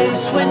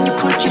erase, when you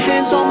put your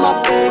hands on my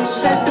face,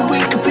 said that we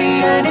could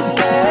be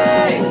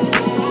anything.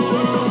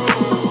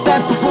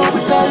 Back before we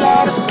fell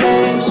out of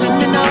phase, in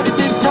and out of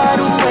this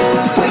tidal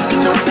wave,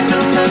 waking up in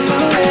a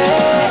memory.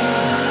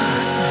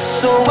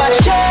 So I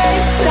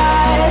chased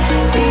that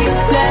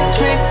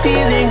electric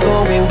feeling,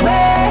 going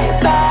way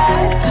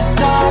back to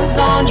stars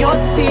on your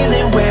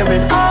ceiling,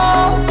 wearing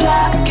all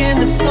black in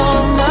the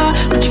summer,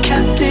 but you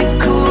kept it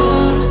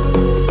cool.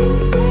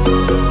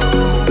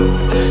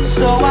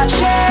 So I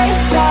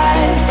chased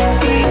that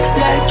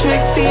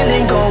electric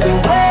feeling, going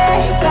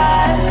way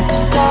back to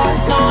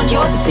stars on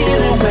your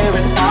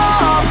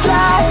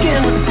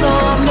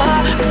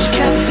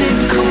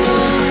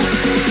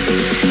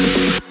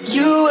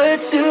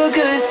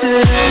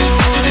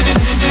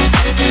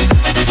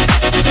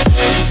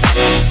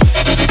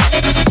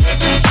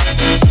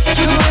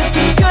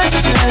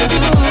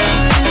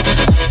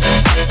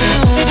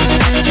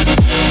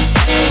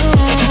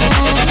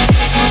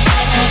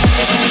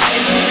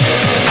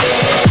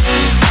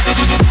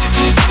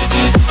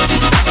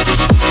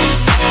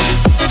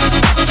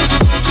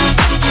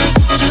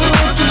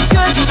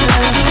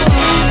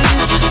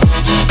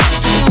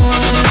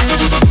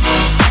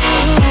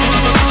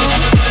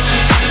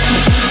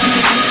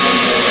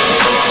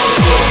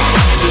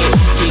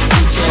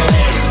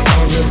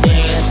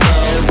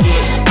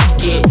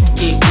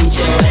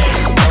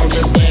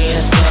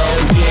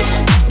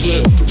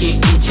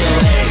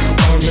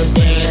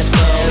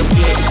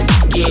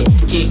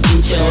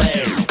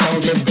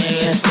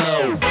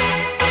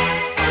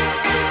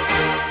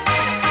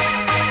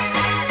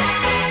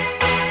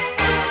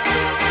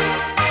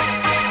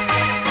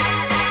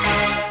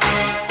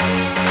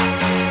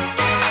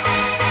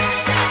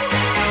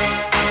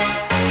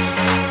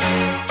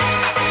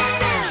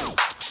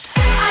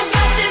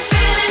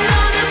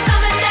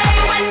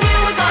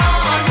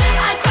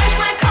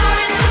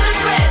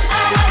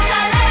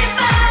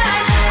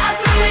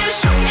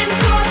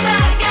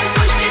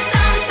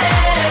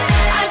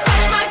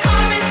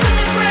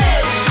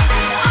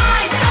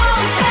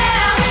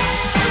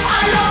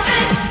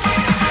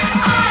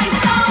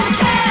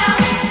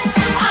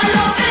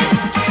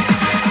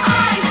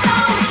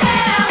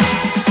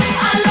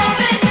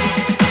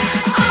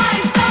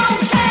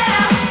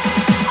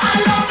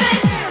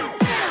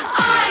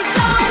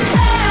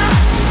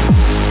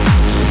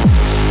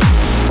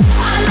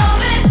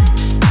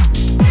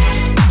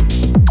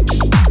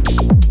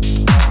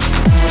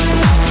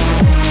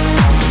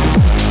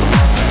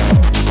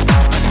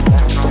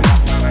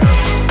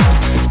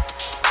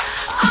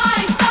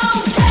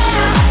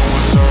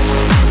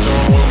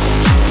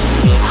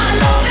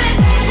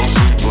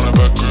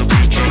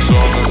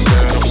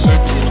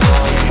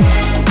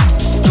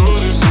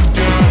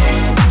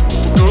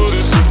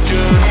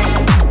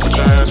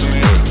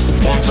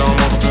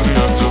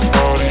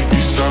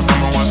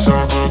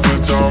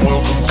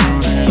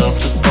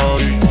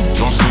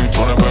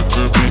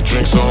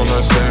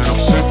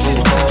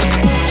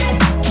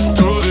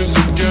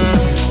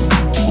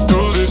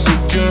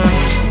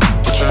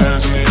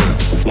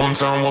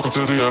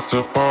welcome to the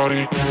after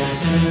party.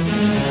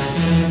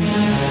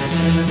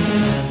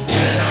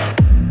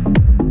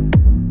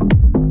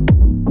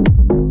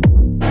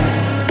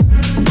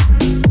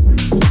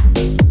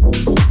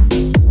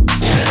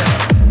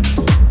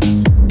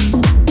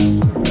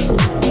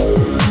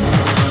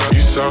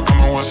 Eastside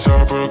coming west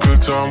side for a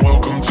good time.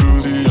 Welcome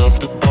to the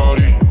after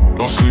party.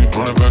 No sleep,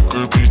 running back,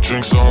 repeat,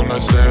 drinks all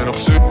night, stand up,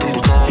 sipping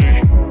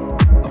Bacardi.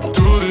 We'll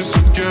do this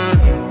again,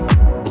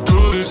 we'll do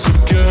this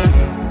again.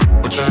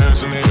 Put your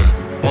hands in the air.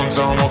 One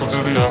time, welcome to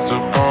the after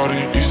party.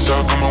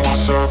 Eastside coming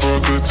west side for a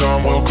good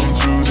time. Welcome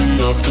to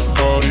the after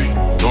party.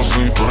 No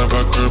sleep, running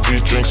back,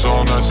 repeat, drinks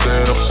all night,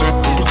 stand up,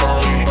 sipping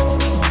Bacardi.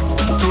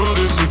 We'll do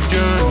this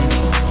again,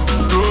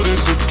 we'll do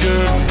this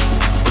again.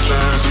 Put your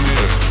hands in the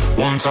air.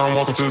 One time,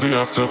 welcome to the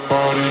after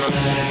party.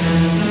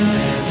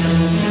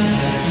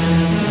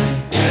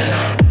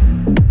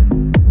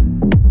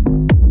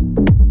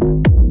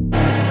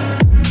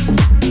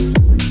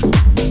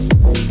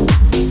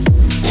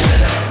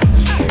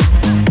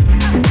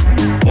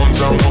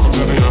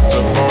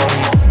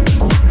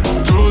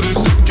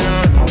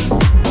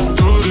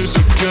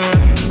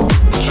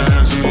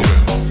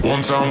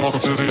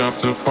 Welcome to the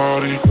after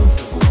party.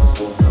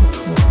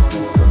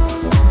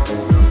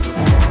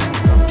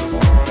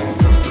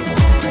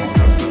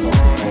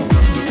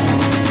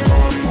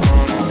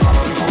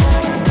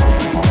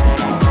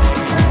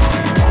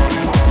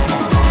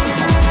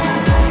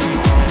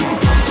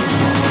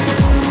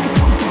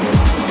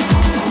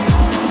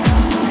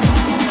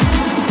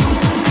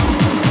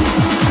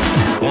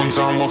 One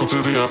time, welcome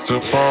to the after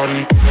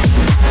party.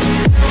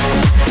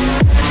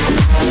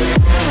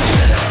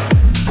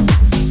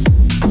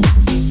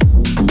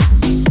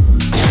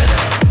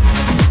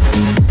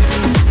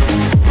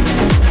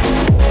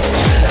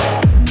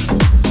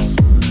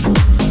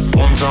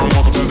 One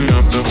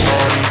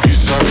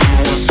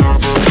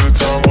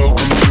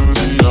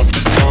time,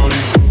 welcome to the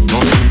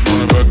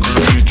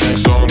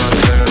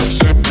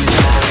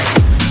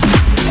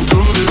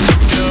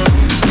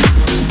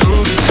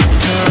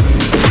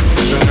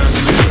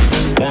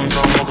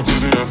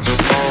after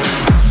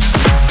party.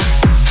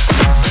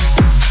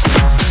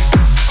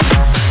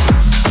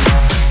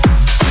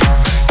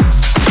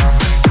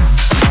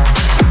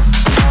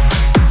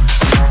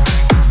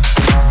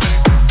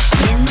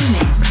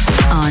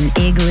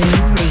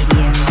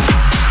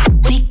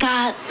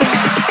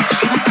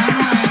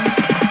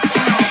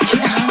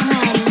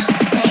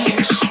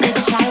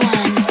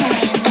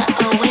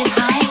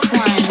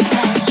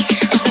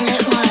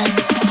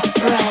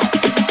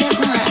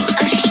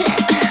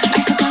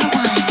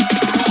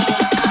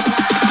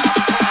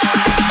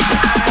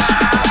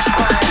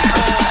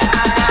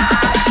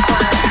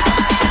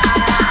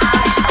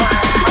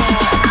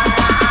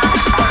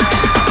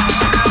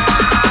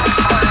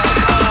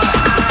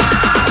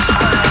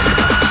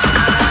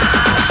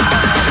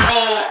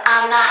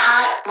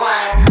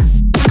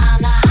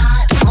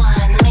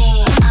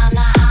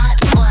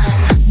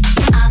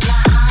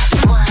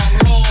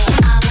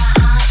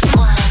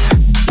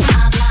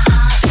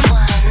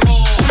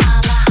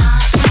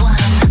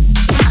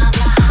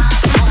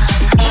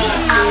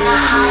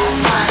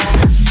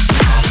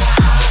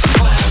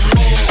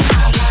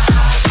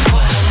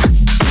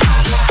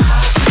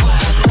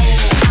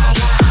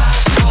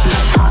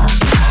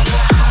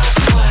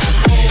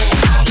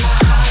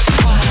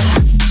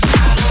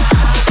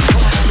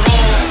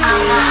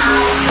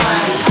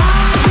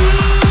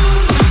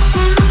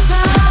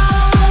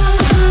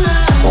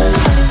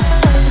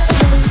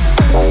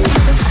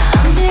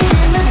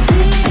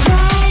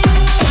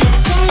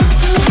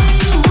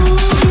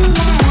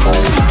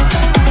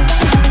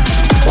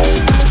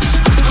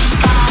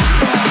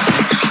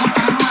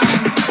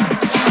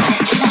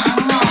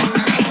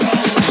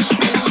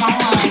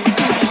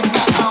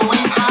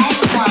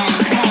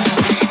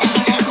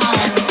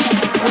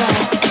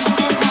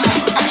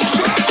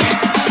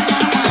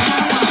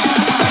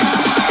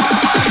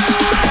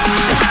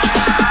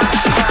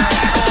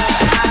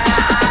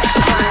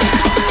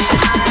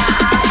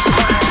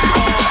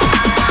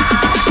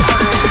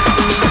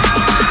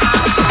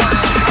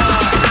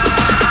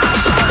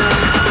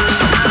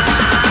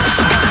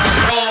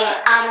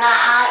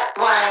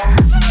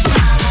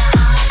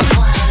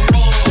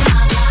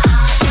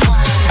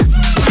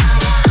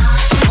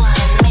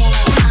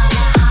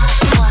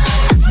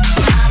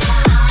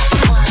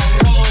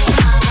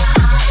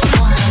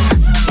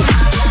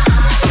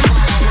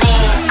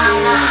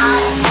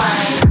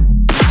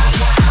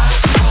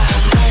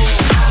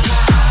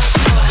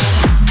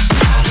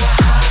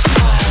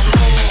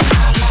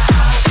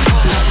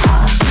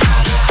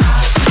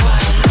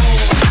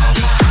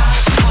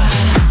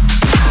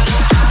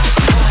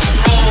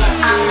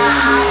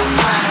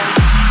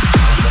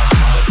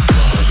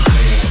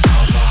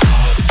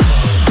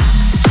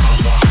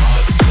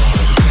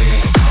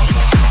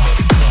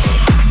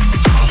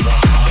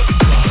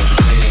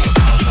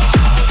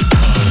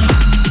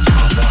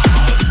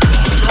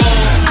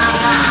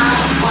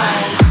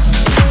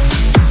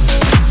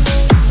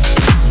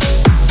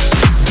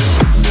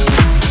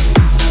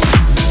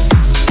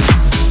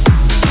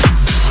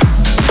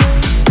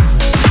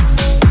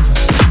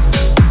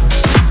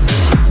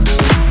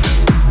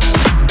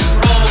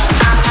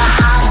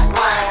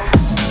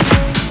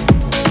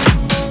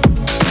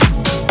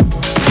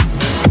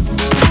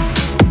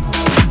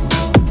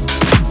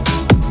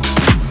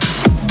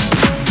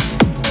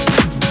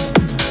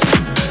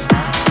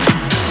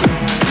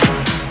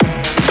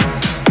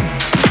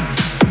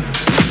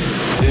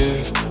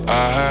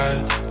 I had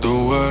the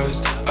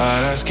words,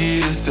 I'd ask you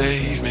to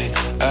save me,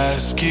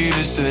 ask you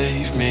to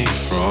save me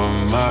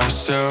from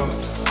myself.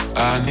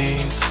 I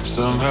need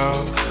some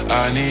help,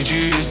 I need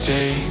you to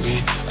take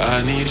me,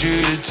 I need you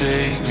to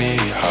take me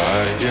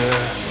higher.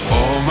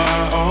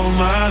 All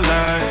my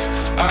life,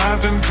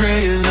 I've been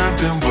praying, I've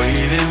been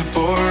waiting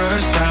for a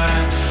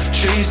sign.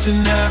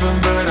 Chasing heaven,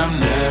 but I'm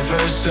never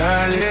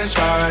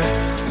satisfied.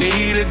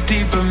 Need a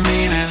deeper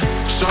meaning,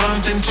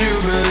 something to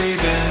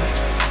believe in.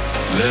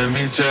 Let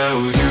me tell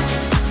you,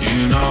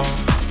 you know,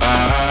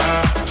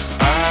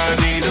 I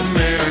need a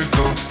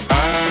miracle,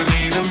 I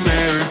need a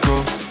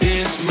miracle.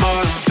 It's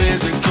more than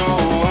physical,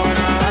 what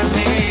I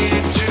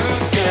need to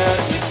get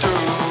me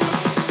through.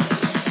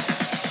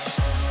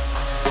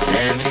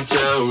 Let me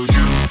tell you.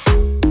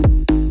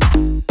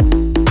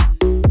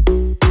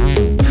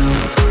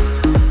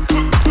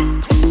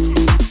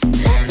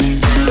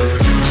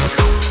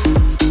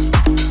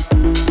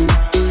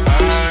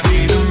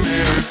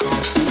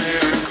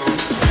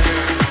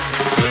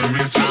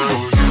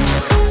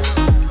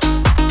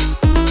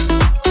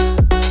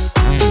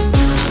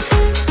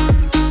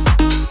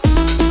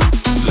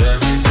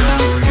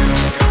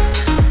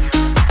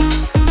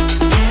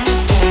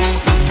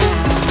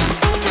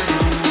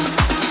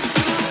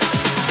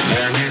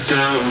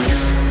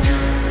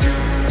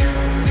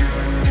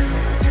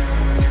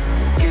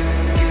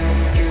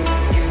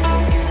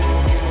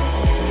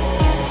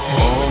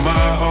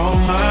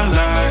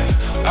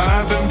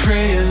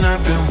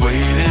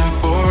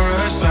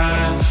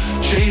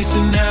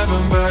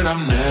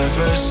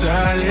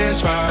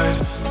 Satisfied,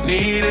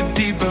 need a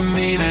deeper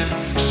meaning,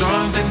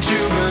 something to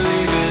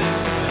believe in.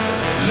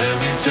 Let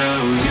me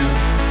tell you,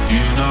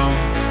 you know,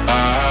 I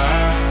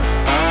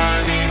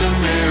need a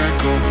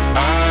miracle,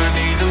 I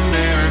need a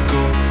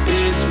miracle.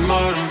 It's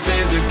more than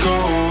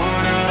physical,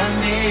 what I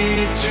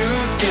need to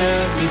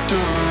get me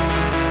through.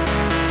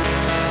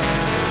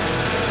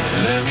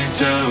 Let me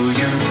tell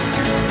you.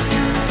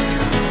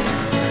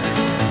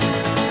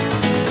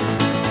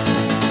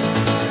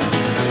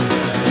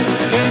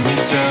 Let me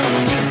tell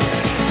you,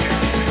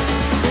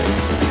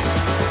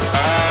 I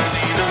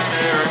need a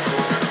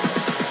miracle.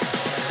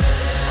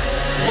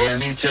 Let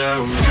me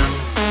tell you.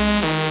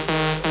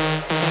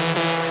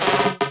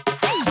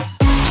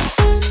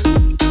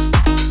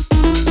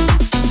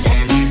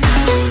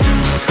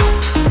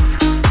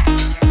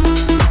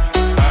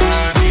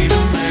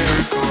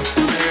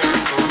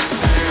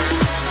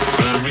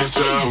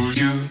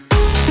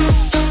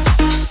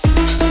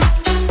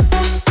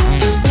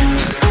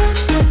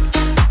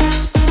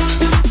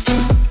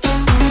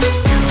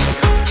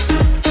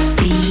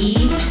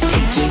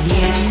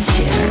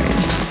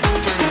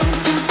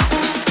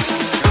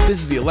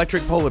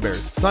 Electric Polar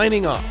Bears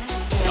signing off.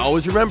 And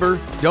always remember,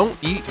 don't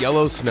eat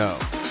yellow snow.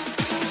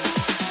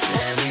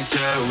 Let me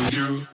tell you.